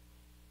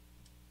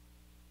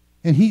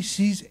 And he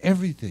sees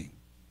everything.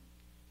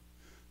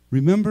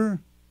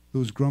 Remember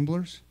those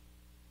grumblers?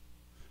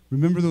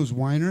 Remember those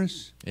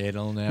whiners?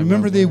 It'll never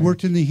Remember they work.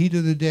 worked in the heat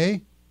of the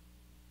day?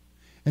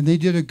 And they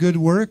did a good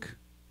work?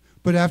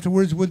 But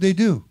afterwards, what'd they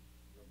do?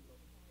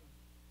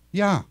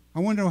 Yeah, I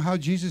wonder how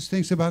Jesus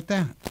thinks about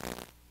that.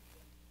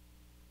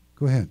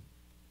 Go ahead.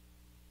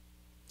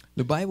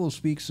 The Bible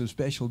speaks of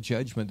special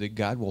judgment that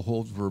God will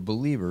hold for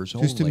believers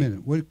Just only. a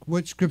minute.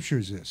 What scripture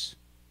is this?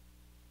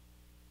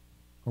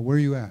 Or where are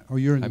you at? Oh,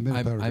 you're in the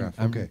middle paragraph.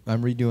 Okay.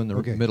 I'm redoing the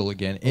Okay. middle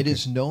again. It Okay.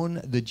 is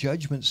known the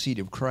judgment seat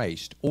of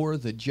Christ, or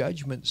the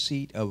judgment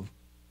seat of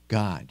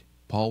God.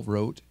 Paul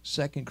wrote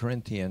 2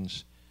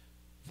 Corinthians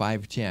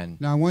 5:10.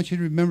 Now I want you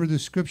to remember the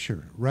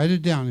scripture. Write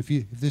it down if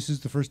this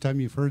is the first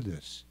time you've heard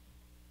this.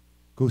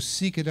 Go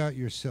seek it out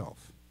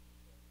yourself.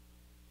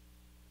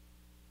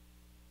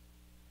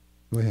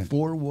 Go ahead.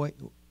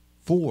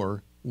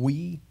 For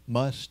we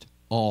must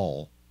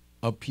all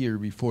appear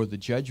before the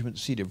judgment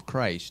seat of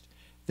Christ,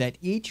 that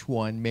each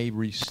one may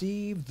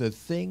receive the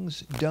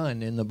things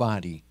done in the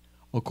body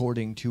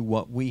according to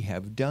what we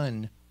have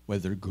done,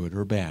 whether good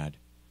or bad.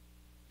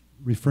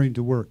 Referring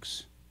to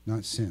works,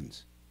 not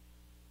sins.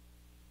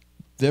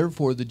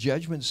 Therefore, the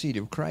judgment seat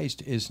of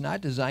Christ is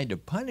not designed to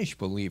punish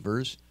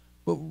believers,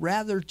 but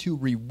rather to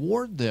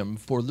reward them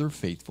for their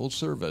faithful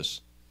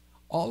service.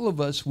 All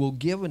of us will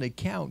give an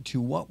account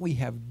to what we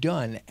have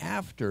done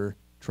after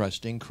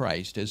trusting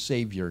Christ as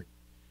Savior.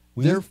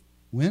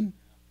 When?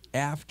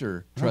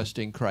 After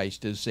trusting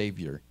Christ as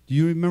Savior. Do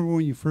you remember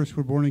when you first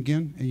were born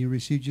again and you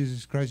received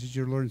Jesus Christ as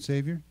your Lord and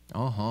Savior?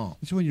 Uh-huh.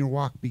 That's when your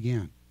walk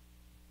began.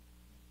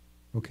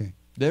 Okay.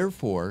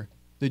 Therefore,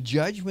 the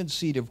judgment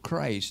seat of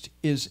Christ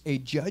is a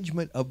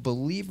judgment of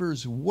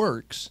believers'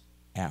 works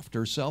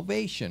after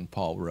salvation,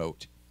 Paul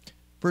wrote.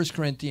 1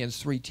 Corinthians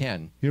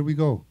 3:10. Here we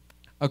go.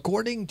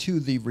 According to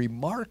the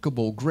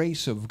remarkable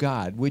grace of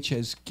God, which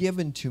has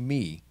given to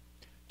me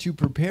to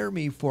prepare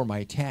me for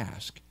my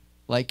task,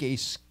 like a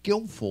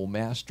skillful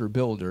master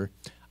builder,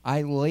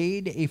 I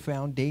laid a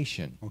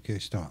foundation. Okay,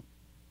 stop.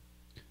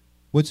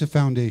 What's a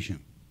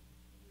foundation?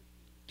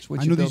 It's what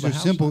I you know build these a are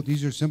house simple. on.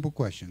 These are simple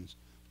questions,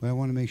 but I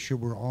want to make sure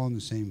we're all on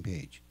the same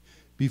page.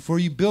 Before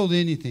you build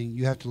anything,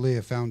 you have to lay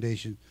a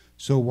foundation.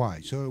 So why?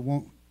 So it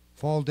won't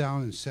fall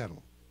down and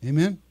settle.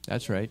 Amen.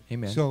 That's right.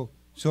 Amen. So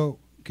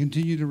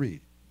continue to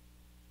read.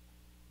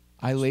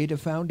 I laid a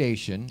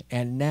foundation,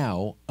 and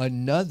now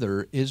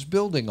another is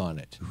building on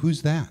it.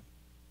 Who's that?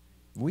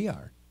 We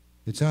are.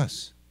 It's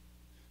us.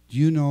 Do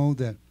you know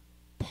that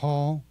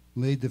Paul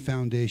laid the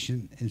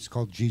foundation, and it's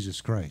called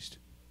Jesus Christ?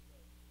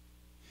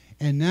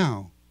 And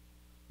now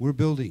we're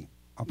building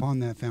upon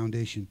that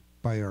foundation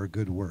by our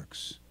good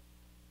works.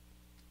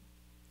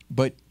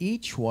 But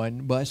each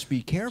one must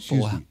be careful.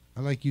 Excuse me.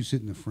 I like you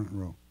sit in the front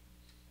row.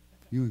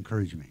 You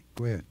encourage me.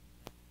 Go ahead.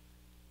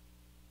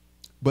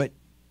 But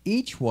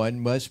each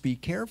one must be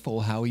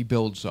careful how he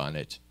builds on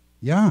it.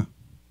 Yeah.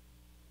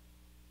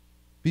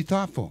 Be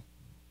thoughtful.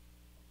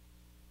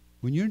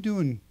 When you're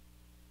doing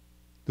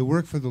the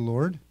work for the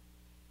Lord,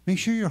 make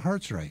sure your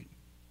heart's right.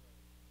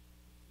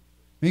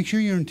 Make sure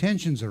your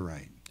intentions are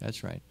right.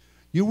 That's right.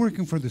 You're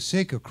working for the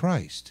sake of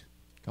Christ,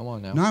 Come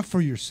on now. not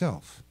for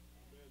yourself.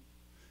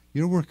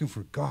 You're working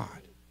for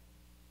God.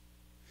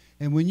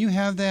 And when you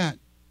have that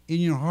in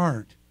your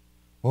heart,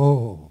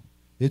 oh,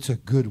 it's a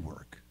good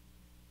work.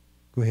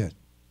 Go ahead.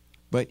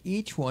 But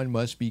each one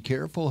must be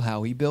careful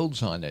how he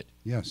builds on it.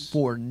 Yes.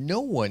 For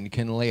no one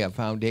can lay a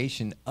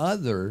foundation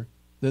other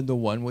than the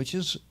one which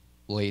is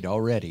laid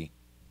already,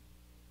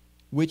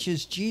 which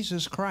is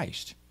Jesus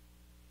Christ.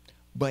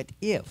 But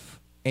if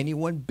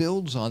anyone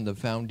builds on the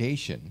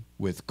foundation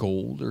with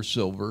gold or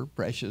silver,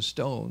 precious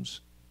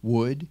stones,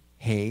 wood,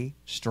 hay,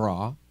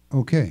 straw.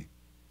 Okay.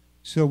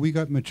 So we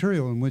got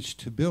material in which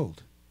to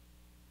build.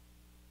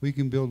 We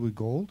can build with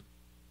gold.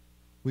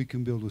 We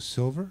can build with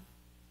silver.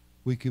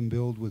 We can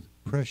build with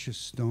precious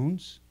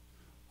stones.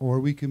 Or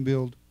we can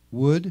build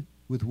wood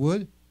with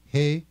wood,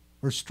 hay,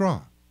 or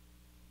straw.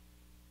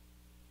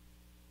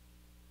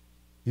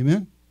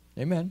 Amen?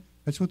 Amen.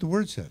 That's what the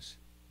word says.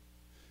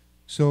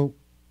 So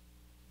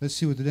let's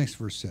see what the next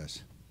verse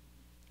says.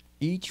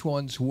 Each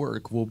one's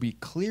work will be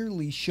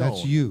clearly shown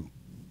That's you.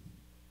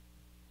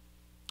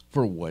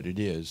 for what it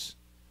is.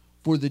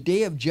 For the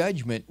day of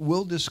judgment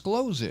will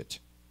disclose it,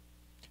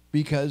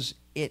 because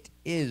it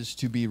is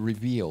to be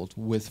revealed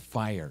with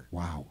fire.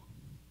 Wow.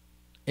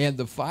 And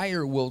the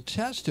fire will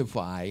test the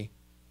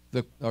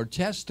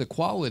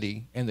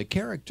quality and the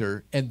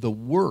character and the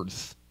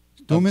worth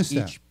Don't of miss each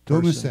that.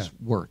 Don't miss person's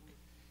that. work.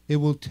 It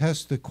will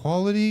test the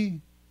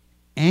quality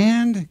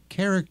and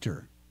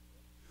character.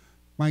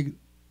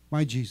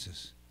 My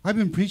Jesus. I've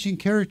been preaching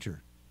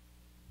character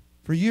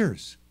for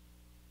years.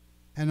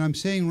 And I'm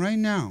saying right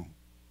now,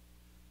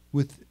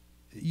 with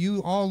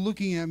you all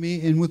looking at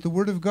me and with the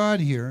Word of God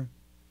here,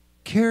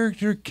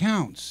 character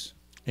counts.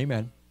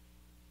 Amen.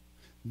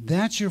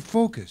 That's your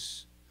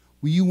focus.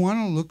 Well, you want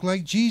to look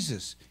like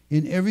Jesus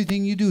in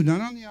everything you do,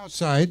 not on the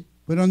outside,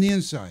 but on the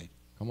inside.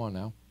 Come on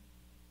now.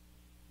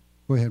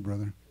 Go ahead,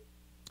 brother.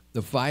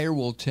 The fire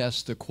will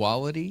test the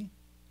quality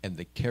and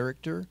the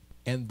character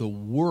and the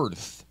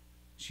worth.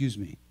 Excuse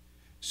me.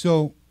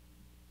 So,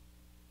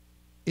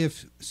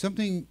 if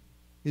something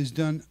is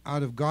done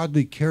out of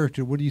godly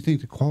character, what do you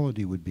think the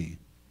quality would be?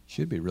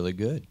 Should be really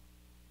good.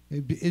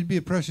 It'd be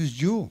a precious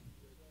jewel.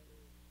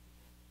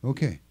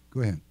 Okay,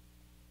 go ahead.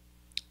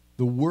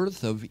 The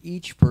worth of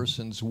each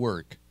person's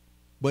work.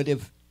 But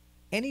if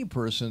any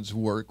person's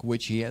work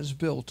which he has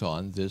built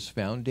on this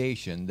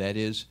foundation, that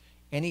is,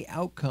 any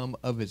outcome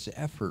of his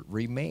effort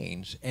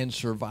remains and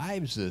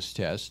survives this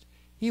test,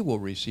 he will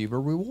receive a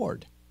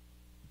reward.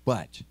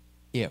 But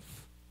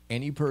if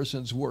any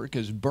person's work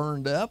is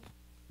burned up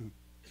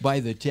by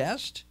the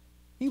test,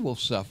 he will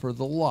suffer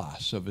the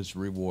loss of his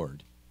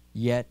reward.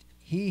 Yet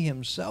he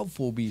himself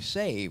will be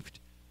saved,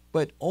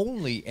 but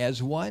only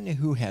as one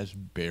who has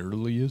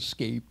barely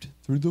escaped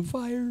through the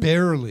fire.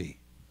 Barely.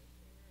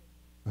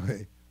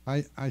 Okay.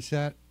 I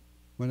sat,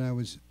 when I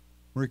was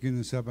working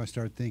this up, I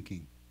started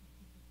thinking,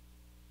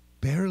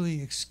 barely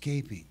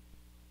escaping.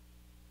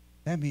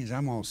 That means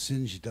I'm all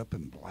singed up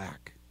in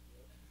black.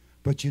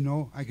 But you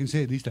know, I can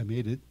say at least I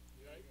made it.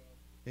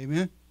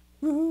 Amen?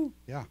 Woohoo.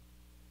 Yeah.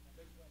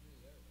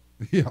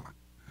 Yeah.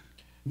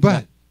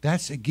 But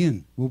that's,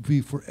 again, will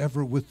be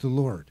forever with the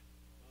Lord.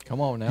 Come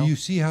on now. Do you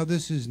see how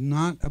this is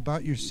not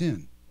about your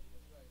sin?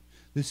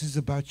 This is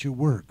about your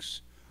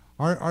works.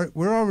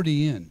 We're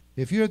already in.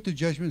 If you're at the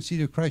judgment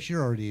seat of Christ,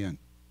 you're already in.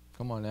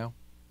 Come on now.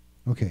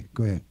 Okay,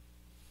 go ahead.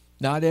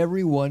 Not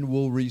everyone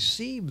will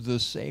receive the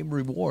same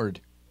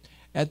reward.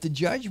 At the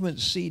judgment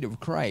seat of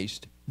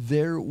Christ,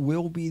 there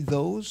will be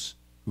those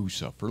who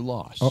suffer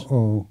loss.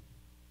 Uh-oh.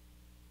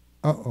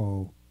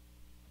 Uh-oh.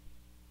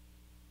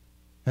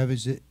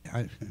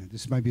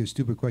 This might be a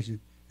stupid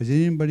question. Has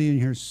anybody in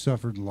here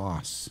suffered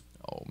loss?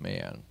 Oh,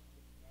 man.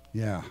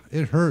 Yeah,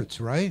 it hurts,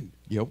 right?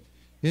 Yep.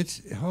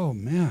 Oh,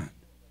 man.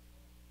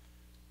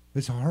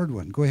 It's a hard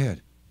one. Go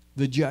ahead.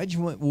 The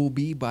judgment will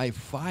be by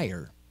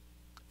fire.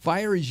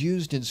 Fire is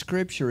used in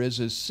Scripture as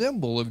a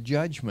symbol of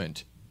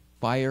judgment.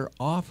 Fire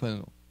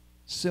often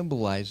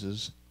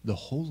symbolizes the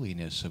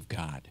holiness of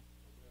God.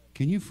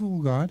 Can you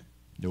fool God?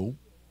 Nope.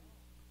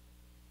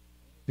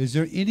 Is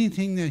there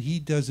anything that he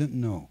doesn't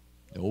know?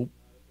 Nope.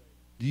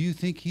 Do you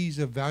think he's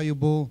a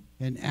valuable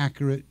and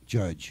accurate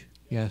judge?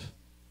 Yes.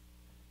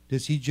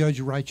 Does he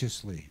judge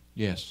righteously?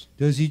 Yes.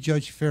 Does he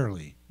judge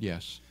fairly?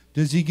 Yes.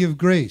 Does he give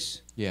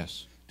grace?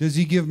 Yes. Does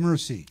he give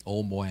mercy?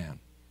 Oh, man.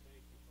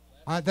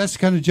 That's the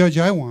kind of judge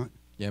I want.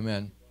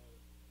 Amen.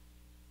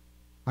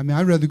 I mean,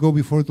 I'd rather go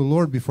before the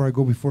Lord before I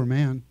go before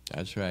man.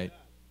 That's right.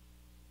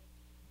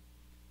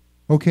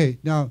 Okay,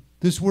 now,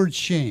 this word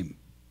shame.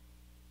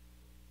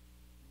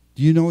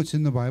 Do you know it's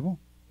in the Bible?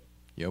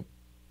 Yep.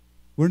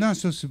 We're not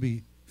supposed to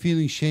be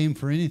feeling shame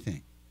for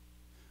anything.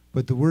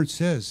 But the word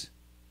says,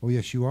 oh,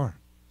 yes, you are.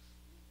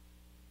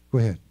 Go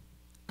ahead.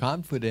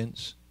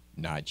 Confidence,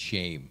 not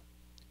shame.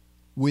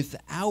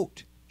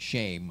 Without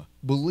shame,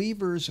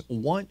 believers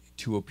want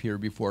to appear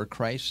before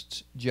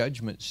Christ's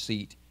judgment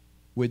seat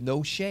with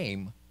no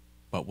shame,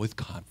 but with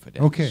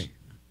confidence. Okay.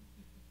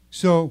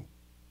 So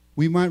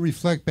we might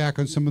reflect back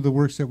on some of the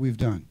works that we've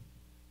done.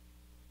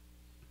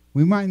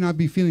 We might not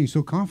be feeling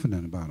so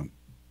confident about them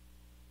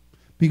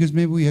because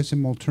maybe we had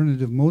some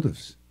alternative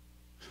motives.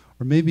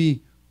 Or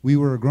maybe we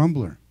were a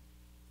grumbler.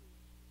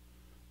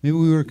 Maybe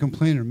we were a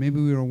complainer.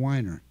 Maybe we were a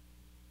whiner.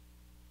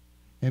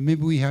 And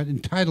maybe we had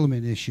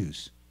entitlement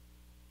issues.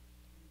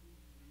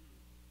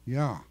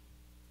 Yeah.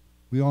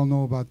 We all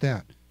know about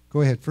that.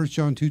 Go ahead. 1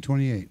 John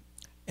 2:28.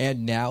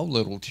 And now,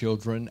 little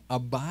children,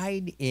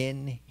 abide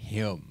in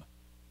him,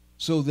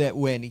 so that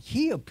when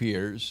he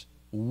appears,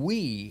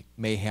 we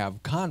may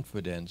have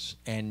confidence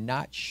and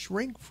not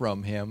shrink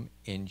from him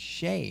in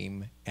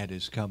shame at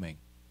his coming.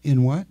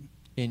 In what?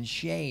 In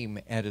shame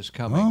at his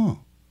coming.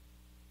 Oh.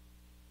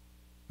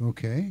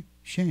 Okay.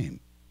 Shame.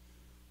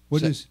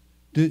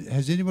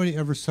 Has anybody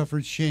ever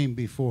suffered shame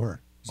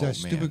before? Is that a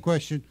stupid man.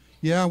 question?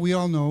 Yeah, we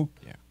all know.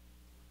 Yeah.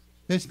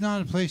 That's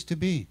not a place to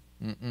be.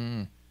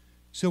 Mm-mm.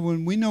 So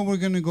when we know we're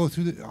going to go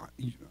through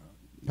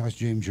Pastor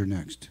James, you're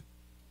next.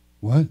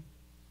 What?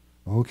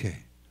 Okay.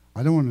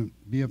 I don't want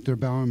to be up there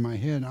bowing my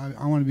head.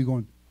 I want to be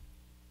going,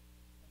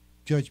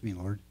 judge me,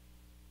 Lord.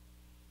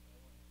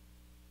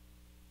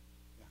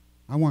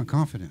 I want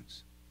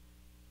confidence.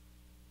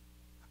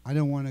 I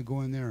don't want to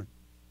go in there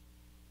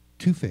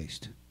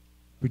two-faced,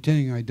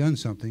 pretending I'd done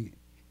something,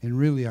 and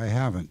really I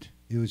haven't.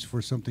 It was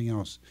for something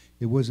else.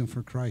 It wasn't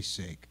for Christ's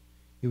sake.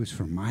 It was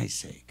for my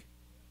sake.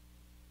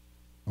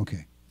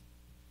 Okay.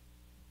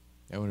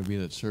 I want to be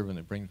that servant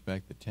that brings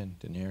back the 10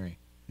 denarii.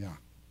 Yeah.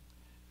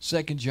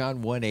 2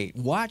 John 1:8.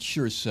 Watch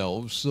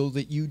yourselves so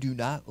that you do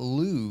not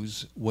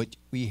lose what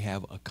we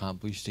have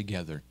accomplished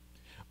together,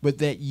 but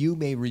that you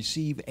may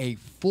receive a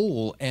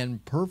full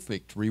and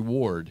perfect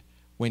reward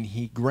when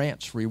he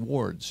grants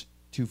rewards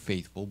to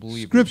faithful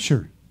believers.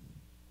 Scripture.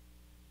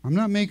 I'm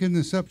not making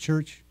this up,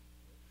 church.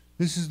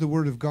 This is the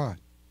Word of God.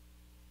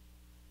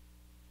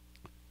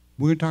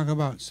 We're going to talk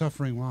about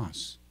suffering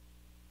loss.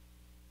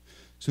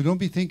 So don't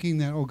be thinking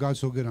that, oh, God's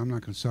so good, I'm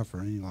not going to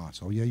suffer any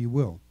loss. Oh, yeah, you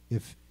will.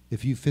 If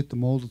you fit the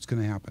mold, it's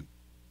going to happen.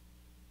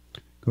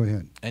 Go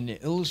ahead. An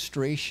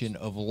illustration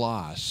of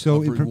loss. So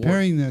of in reward.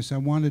 preparing this, I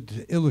wanted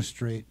to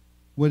illustrate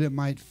what it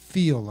might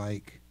feel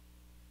like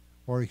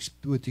or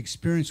what the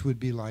experience would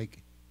be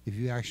like if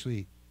you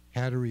actually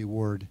had a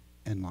reward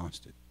and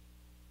lost it.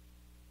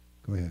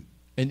 Go ahead.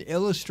 An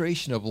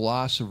illustration of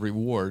loss of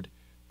reward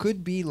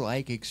could be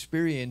like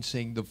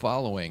experiencing the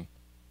following.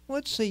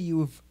 Let's say you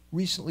have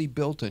recently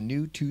built a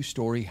new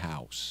 2-story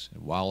house.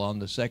 And while on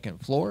the second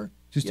floor,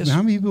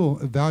 How many people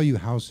value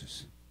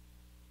houses?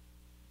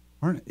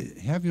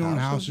 Have your own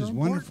house Houses is are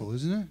wonderful,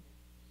 isn't it?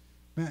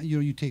 Man,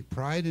 you take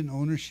pride in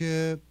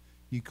ownership.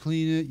 You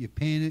clean it, you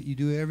paint it, you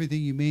do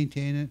everything, you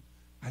maintain it.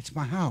 That's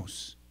my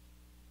house.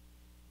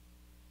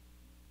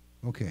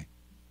 Okay,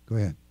 go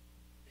ahead.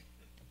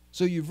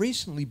 So you've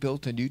recently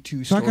built a new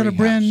 2-story So I got a house.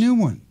 brand new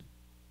one.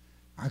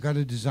 I got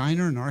a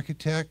designer, an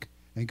architect,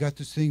 and got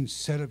this thing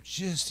set up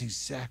just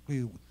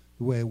exactly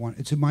the way I want.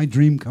 It's my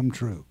dream come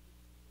true.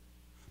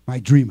 My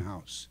dream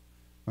house.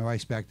 My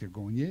wife's back there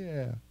going,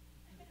 yeah.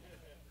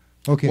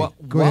 Okay,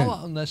 go while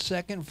ahead. on the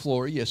second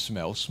floor, you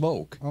smell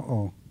smoke.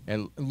 Uh-oh.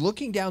 And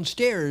looking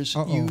downstairs,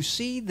 Uh-oh. you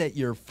see that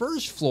your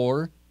first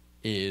floor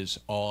is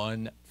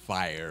on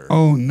fire.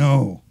 Oh,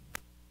 no.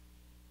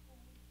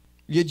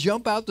 You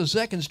jump out the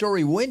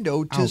second-story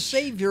window to Ouch.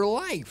 save your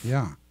life.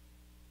 Yeah.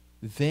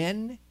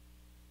 Then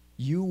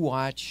you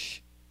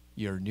watch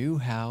your new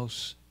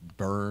house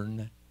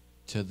burn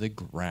to the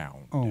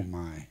ground. Oh,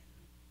 my.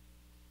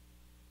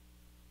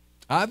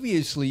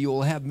 Obviously, you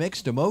will have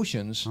mixed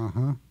emotions.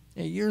 Uh-huh.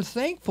 You're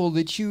thankful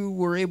that you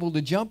were able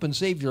to jump and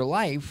save your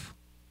life,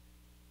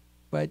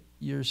 but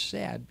you're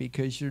sad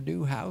because your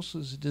new house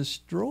is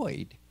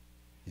destroyed.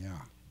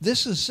 Yeah.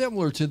 This is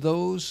similar to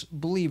those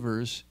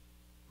believers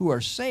who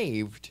are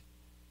saved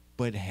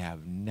but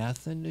have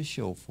nothing to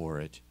show for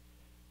it.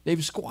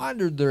 They've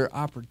squandered their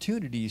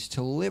opportunities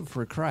to live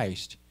for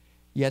Christ,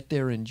 yet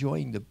they're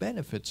enjoying the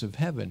benefits of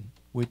heaven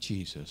with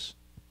Jesus.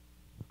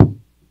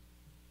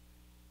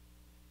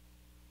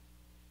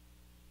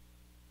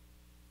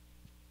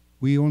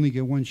 We only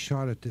get one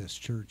shot at this,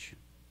 church.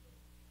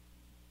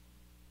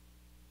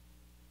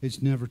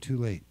 It's never too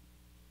late.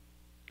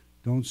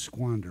 Don't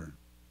squander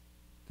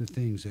the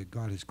things that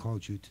God has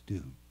called you to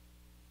do.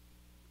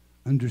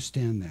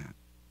 Understand that.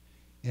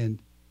 And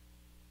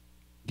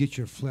get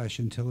your flesh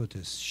until it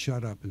is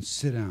shut up and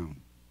sit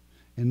down.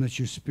 And let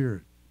your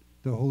spirit,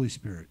 the Holy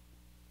Spirit,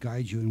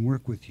 guide you and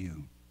work with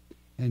you.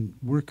 And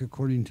work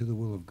according to the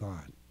will of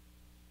God.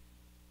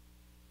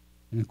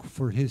 And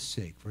for His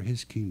sake, for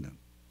His kingdom.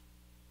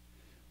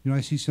 You know,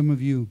 I see some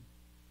of you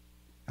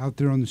out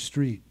there on the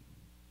street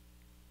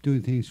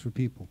doing things for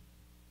people.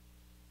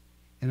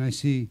 And I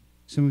see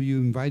some of you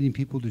inviting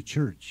people to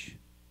church.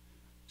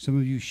 Some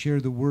of you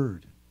share the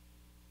word.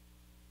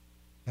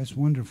 That's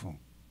wonderful.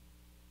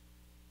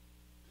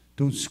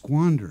 Don't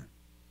squander.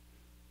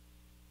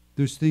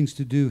 There's things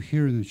to do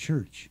here in the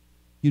church.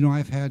 You know,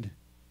 I've had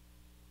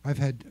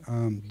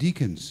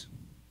deacons.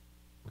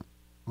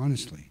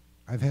 Honestly,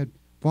 I've had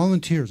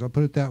volunteers. I'll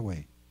put it that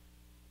way.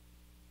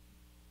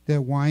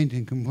 That whined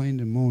and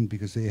complained and moaned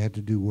because they had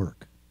to do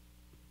work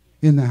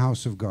in the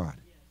house of God.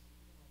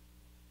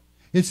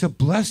 It's a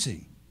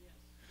blessing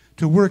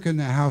to work in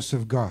the house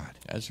of God.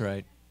 That's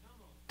right.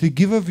 To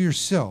give of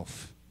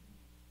yourself,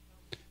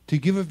 to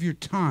give of your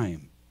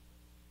time,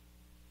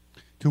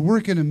 to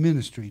work in a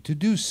ministry, to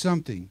do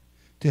something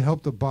to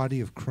help the body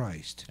of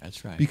Christ.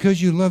 That's right.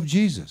 Because you love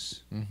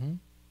Jesus. Mm-hmm.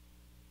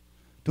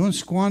 Don't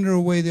squander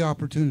away the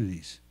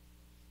opportunities.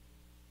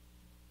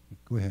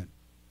 Go ahead.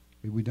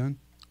 Are we done?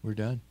 We're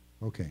done.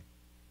 Okay.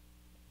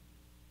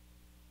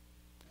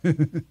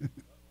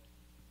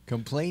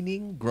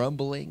 Complaining,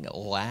 grumbling,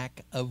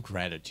 lack of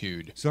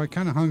gratitude. So I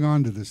kind of hung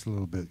on to this a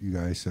little bit, you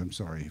guys. I'm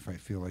sorry if I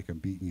feel like I'm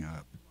beating you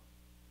up.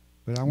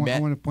 But I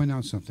want to point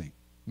out something.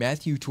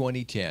 Matthew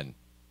 20:10.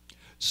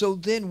 So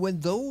then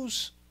when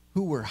those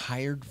who were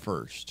hired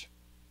first,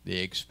 they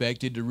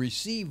expected to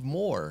receive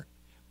more,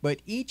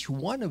 but each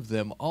one of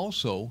them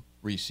also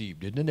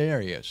received a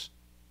denarius.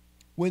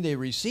 When they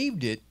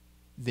received it,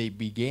 they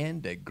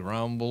began to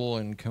grumble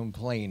and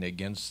complain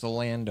against the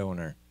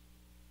landowner.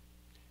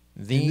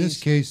 In this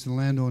case, the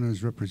landowner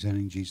is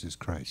representing Jesus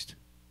Christ.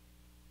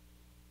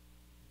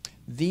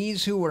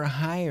 These who were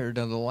hired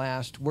on the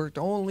last worked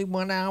only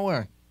 1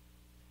 hour.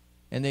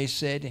 And they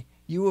said,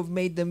 you have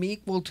made them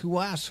equal to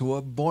us who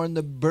have borne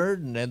the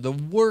burden and the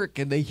work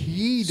and the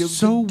heat of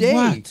the day. So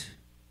what?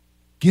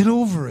 Get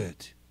over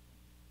it.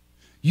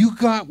 You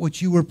got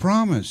what you were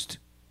promised.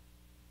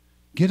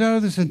 Get out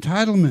of this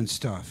entitlement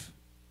stuff.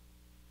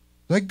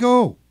 Let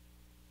go.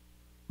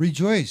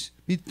 Rejoice.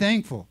 Be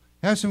thankful.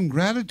 Have some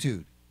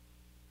gratitude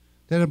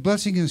that a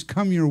blessing has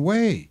come your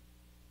way.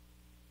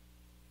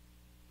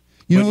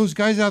 You know, those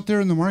guys out there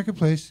in the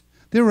marketplace,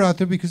 they were out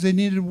there because they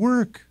needed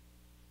work.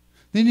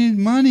 They needed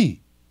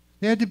money.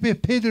 They had to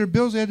pay their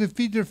bills. They had to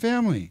feed their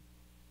family.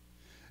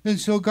 And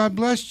so God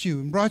blessed you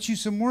and brought you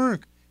some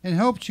work and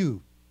helped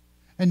you.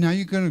 And now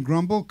you're going to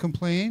grumble,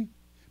 complain,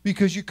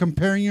 because you're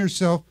comparing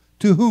yourself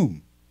to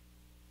whom?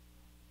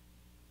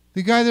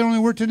 The guy that only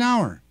worked an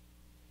hour.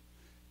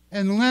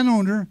 And the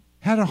landowner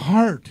had a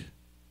heart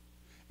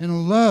and a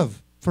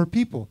love for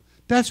people.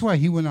 That's why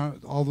he went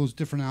out all those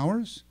different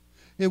hours.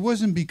 It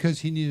wasn't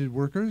because he needed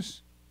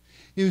workers.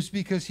 It was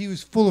because he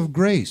was full of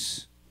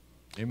grace.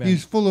 Amen. He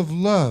was full of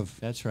love.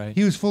 That's right.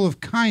 He was full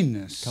of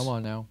kindness. Come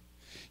on now.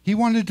 He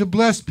wanted to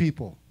bless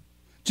people,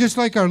 just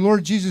like our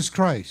Lord Jesus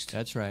Christ.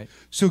 That's right.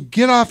 So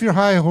get off your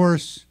high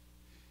horse.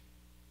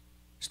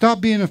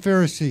 Stop being a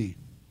Pharisee.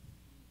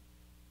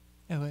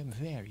 Oh, I'm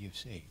there, you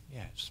see.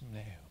 Yes,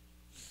 no.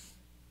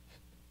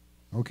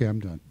 Okay, I'm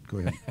done. Go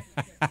ahead.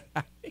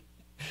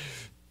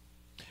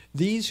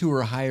 These who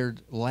were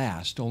hired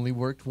last only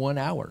worked 1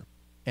 hour,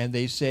 and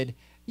they said,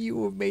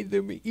 you have made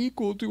them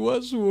equal to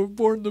us who have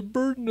borne the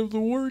burden of the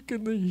work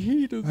and the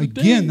heat of the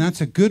day. Again,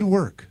 that's a good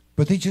work,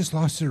 but they just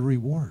lost their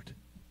reward.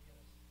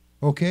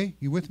 Okay,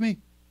 you with me?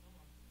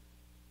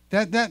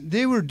 That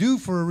they were due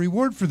for a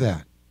reward for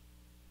that,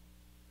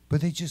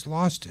 but they just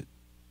lost it.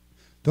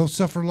 They'll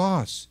suffer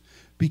loss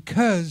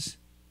because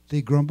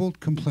they grumbled,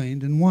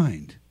 complained, and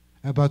whined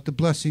about the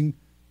blessing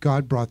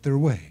God brought their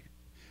way,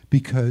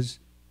 because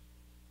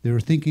they were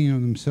thinking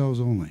of themselves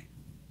only,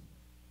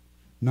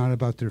 not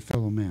about their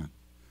fellow man.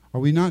 Are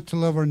we not to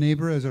love our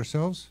neighbor as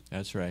ourselves?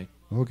 That's right.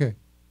 Okay.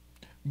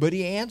 But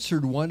he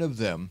answered one of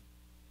them,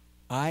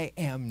 I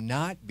am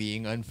not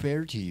being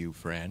unfair to you,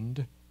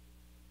 friend.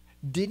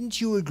 Didn't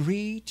you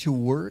agree to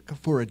work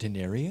for a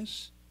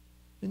denarius?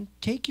 Then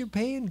take your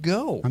pay and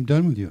go. I'm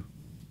done with you.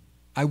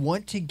 I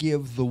want to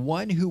give the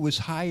one who was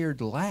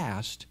hired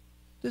last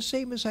the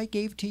same as I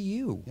gave to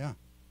you. Yeah.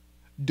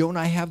 Don't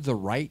I have the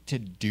right to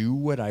do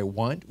what I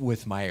want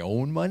with my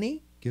own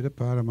money? Get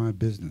up out of my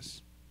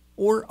business.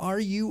 Or are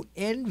you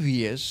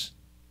envious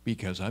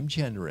because I'm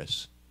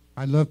generous?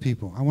 I love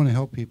people. I want to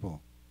help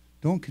people.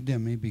 Don't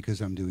condemn me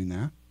because I'm doing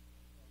that.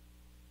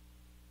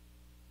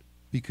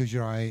 Because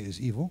your eye is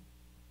evil.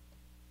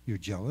 You're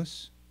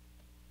jealous.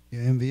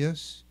 You're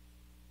envious.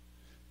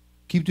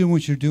 Keep doing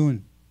what you're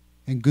doing,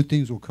 and good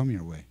things will come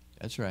your way.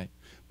 That's right.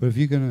 But if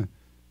you're going to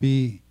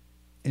be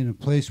in a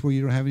place where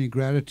you don't have any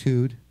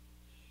gratitude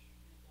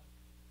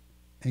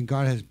and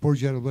God has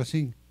poured you out a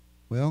blessing,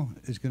 well,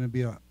 it's going to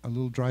be a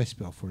little dry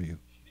spell for you.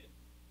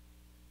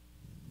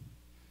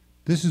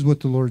 This is what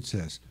the Lord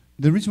says.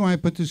 The reason why I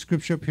put this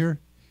scripture up here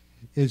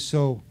is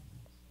so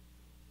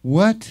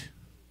what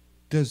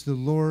does the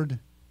Lord,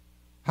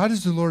 how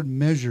does the Lord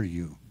measure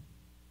you?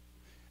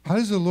 How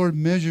does the Lord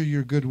measure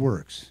your good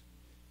works?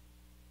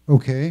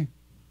 Okay,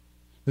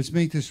 let's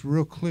make this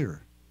real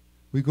clear.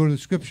 We go to the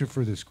scripture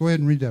for this. Go ahead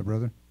and read that,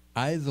 brother.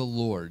 I, the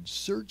Lord,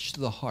 search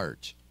the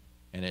heart,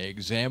 and I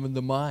examine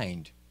the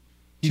mind.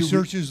 He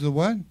searches the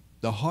what?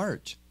 The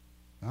heart.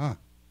 Ah.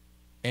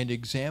 And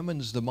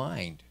examines the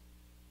mind,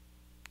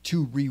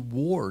 to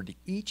reward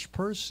each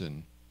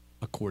person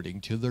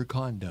according to their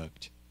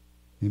conduct.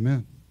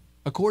 Amen.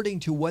 According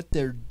to what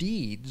their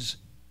deeds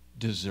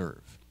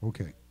deserve.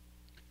 Okay.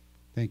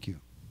 Thank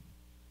you.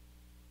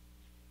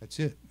 That's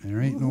it.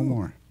 There ain't no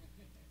more.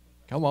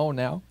 Come on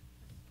now.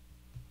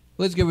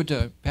 Let's give it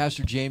to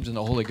Pastor James and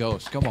the Holy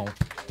Ghost. Come on.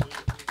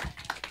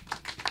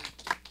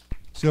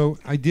 So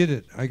I did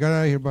it. I got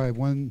out of here by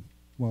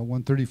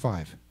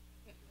 1:35.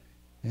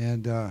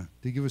 And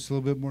they give us a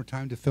little bit more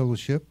time to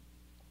fellowship.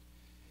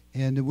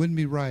 And it wouldn't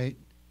be right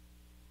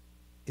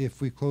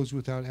if we close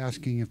without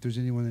asking if there's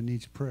anyone that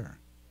needs prayer.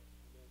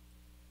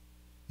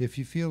 If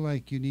you feel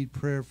like you need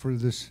prayer for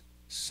this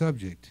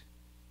subject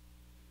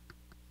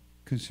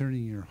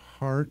concerning your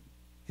heart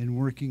and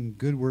working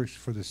good works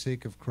for the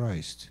sake of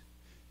Christ,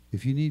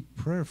 if you need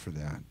prayer for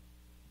that,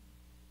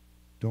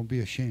 don't be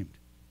ashamed.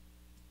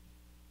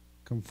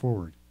 Come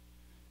forward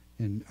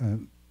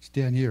and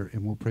stand here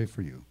and we'll pray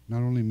for you. Not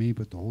only me,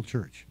 but the whole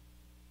church.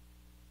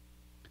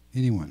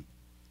 Anyone,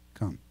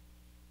 come.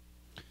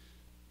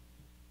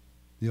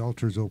 The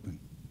altar is open.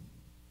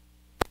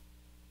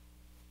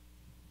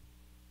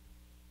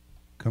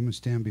 Come and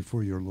stand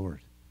before your Lord.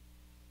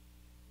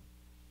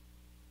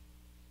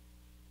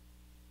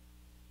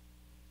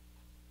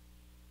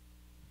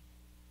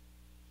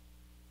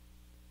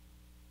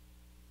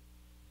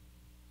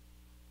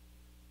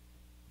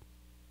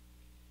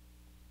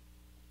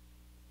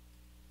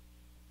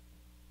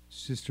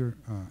 Sister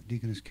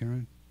Deaconess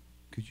Karen,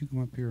 could you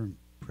come up here and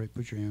pray?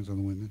 Put your hands on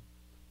the women.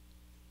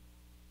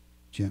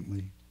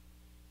 Gently.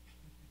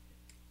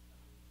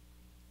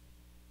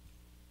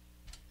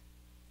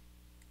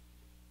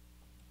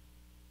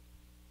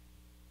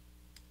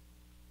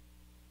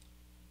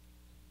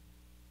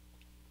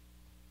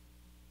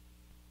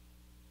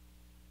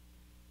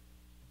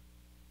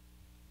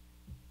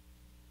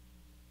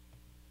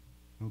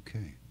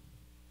 Okay.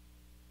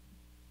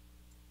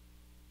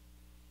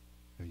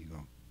 There you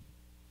go.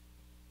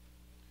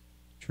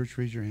 Church,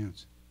 raise your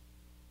hands.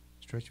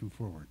 Stretch them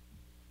forward.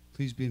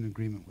 Please be in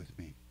agreement with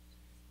me.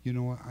 You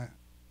know what? I'm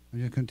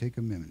just going to take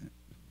a minute.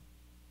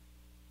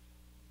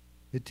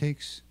 It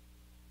takes,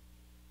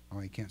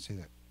 I can't say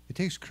that. It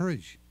takes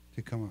courage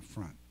to come up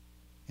front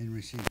and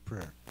receive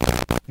prayer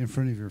in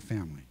front of your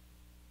family.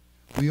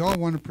 We all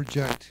want to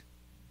project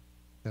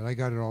that I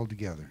got it all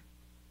together.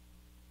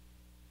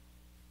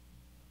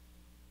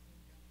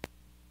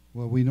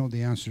 Well, we know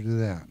the answer to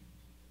that.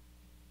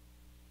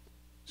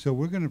 So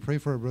we're going to pray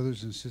for our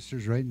brothers and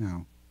sisters right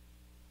now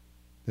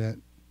that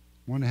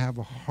want to have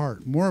a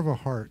heart, more of a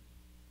heart,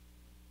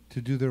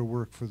 to do their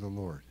work for the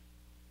Lord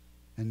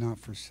and not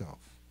for self.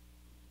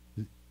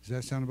 Does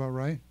that sound about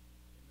right?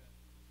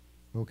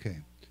 Okay.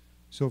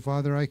 So,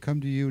 Father, I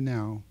come to you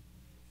now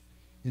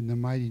in the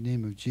mighty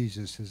name of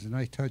Jesus. As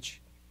I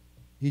touch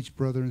each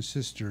brother and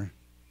sister,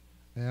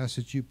 I ask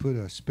that you put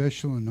a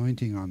special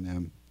anointing on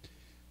them,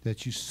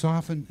 that you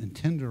soften and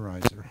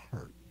tenderize their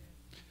heart,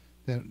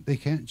 that they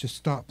can't just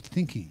stop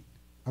thinking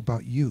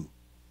about you,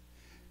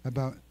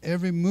 about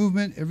every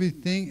movement,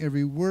 everything,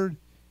 every word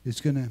is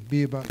going to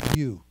be about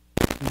you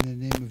in the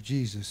name of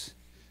Jesus,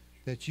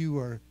 that you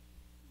are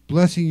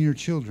blessing your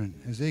children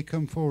as they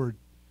come forward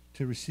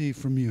to receive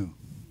from you.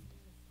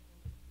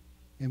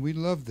 And we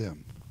love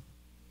them,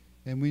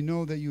 and we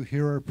know that you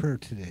hear our prayer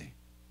today.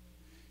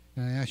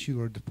 And I ask you,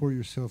 Lord, to pour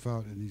yourself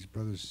out in these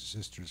brothers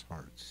and sisters'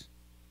 hearts.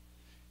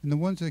 And the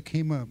ones that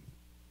came up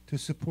to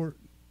support,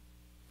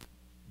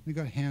 we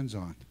got hands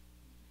on.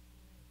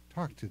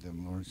 Talk to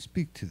them, Lord.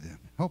 Speak to them.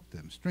 Help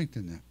them.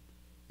 Strengthen them.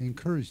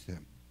 Encourage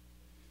them.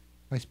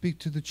 I speak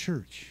to the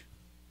church.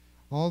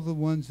 All the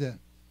ones that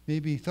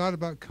maybe thought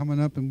about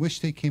coming up and wish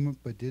they came up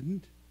but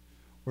didn't,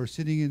 or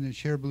sitting in a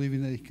chair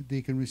believing that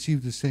they can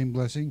receive the same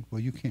blessing.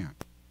 Well, you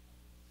can't.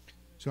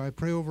 So I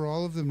pray over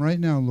all of them right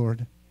now,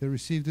 Lord, that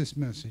receive this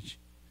message,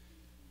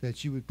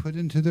 that you would put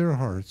into their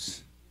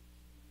hearts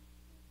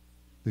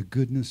the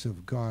goodness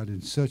of God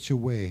in such a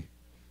way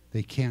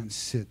they can't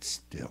sit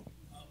still.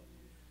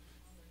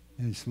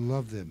 And just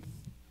love them.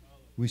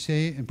 We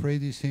say and pray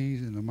these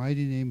things in the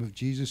mighty name of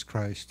Jesus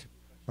Christ,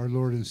 our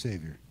Lord and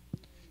Savior.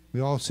 We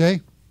all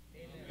say?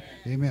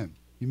 Amen. Amen.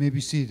 You may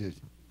be seated.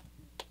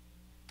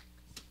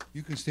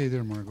 You can stay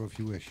there, Margot, if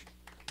you wish.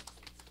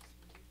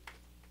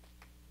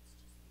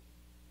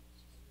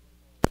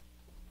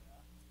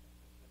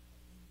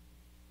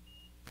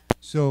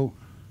 So,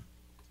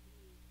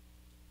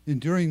 And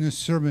during this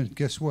sermon,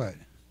 guess what?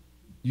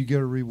 You get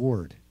a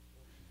reward.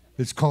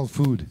 It's called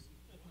food.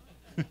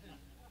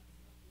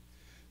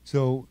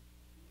 So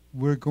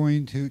we're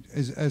going to,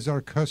 as our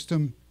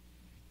custom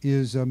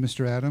is,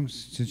 Mr.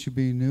 Adams, since you're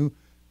being new,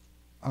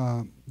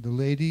 the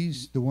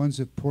ladies, the ones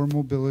at Poor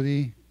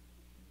Mobility,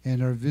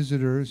 and our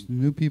visitors, the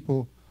new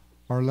people,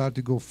 are allowed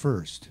to go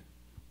first.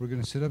 We're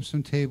going to set up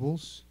some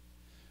tables.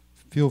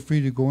 Feel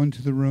free to go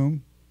into the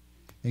room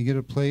and get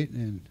a plate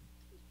and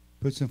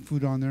put some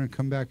food on there and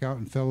come back out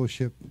and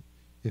fellowship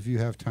if you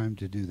have time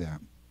to do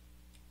that.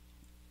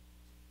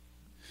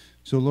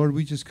 So, Lord,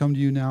 we just come to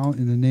you now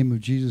in the name of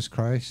Jesus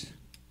Christ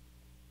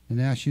and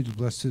ask you to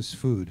bless this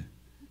food,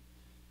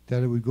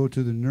 that it would go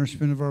to the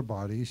nourishment of our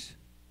bodies,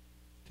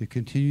 to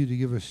continue to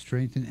give us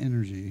strength and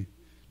energy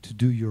to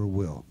do your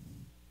will.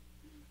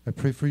 I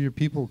pray for your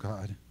people,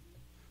 God.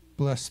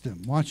 Bless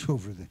them. Watch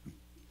over them.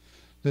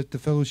 Let the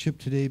fellowship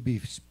today be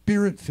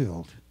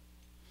spirit-filled.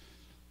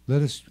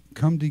 Let us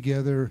come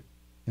together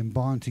and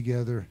bond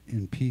together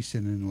in peace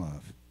and in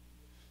love.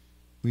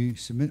 We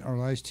submit our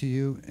lives to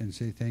you and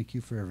say thank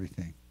you for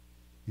everything.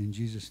 In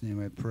Jesus'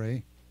 name I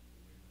pray.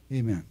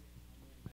 Amen.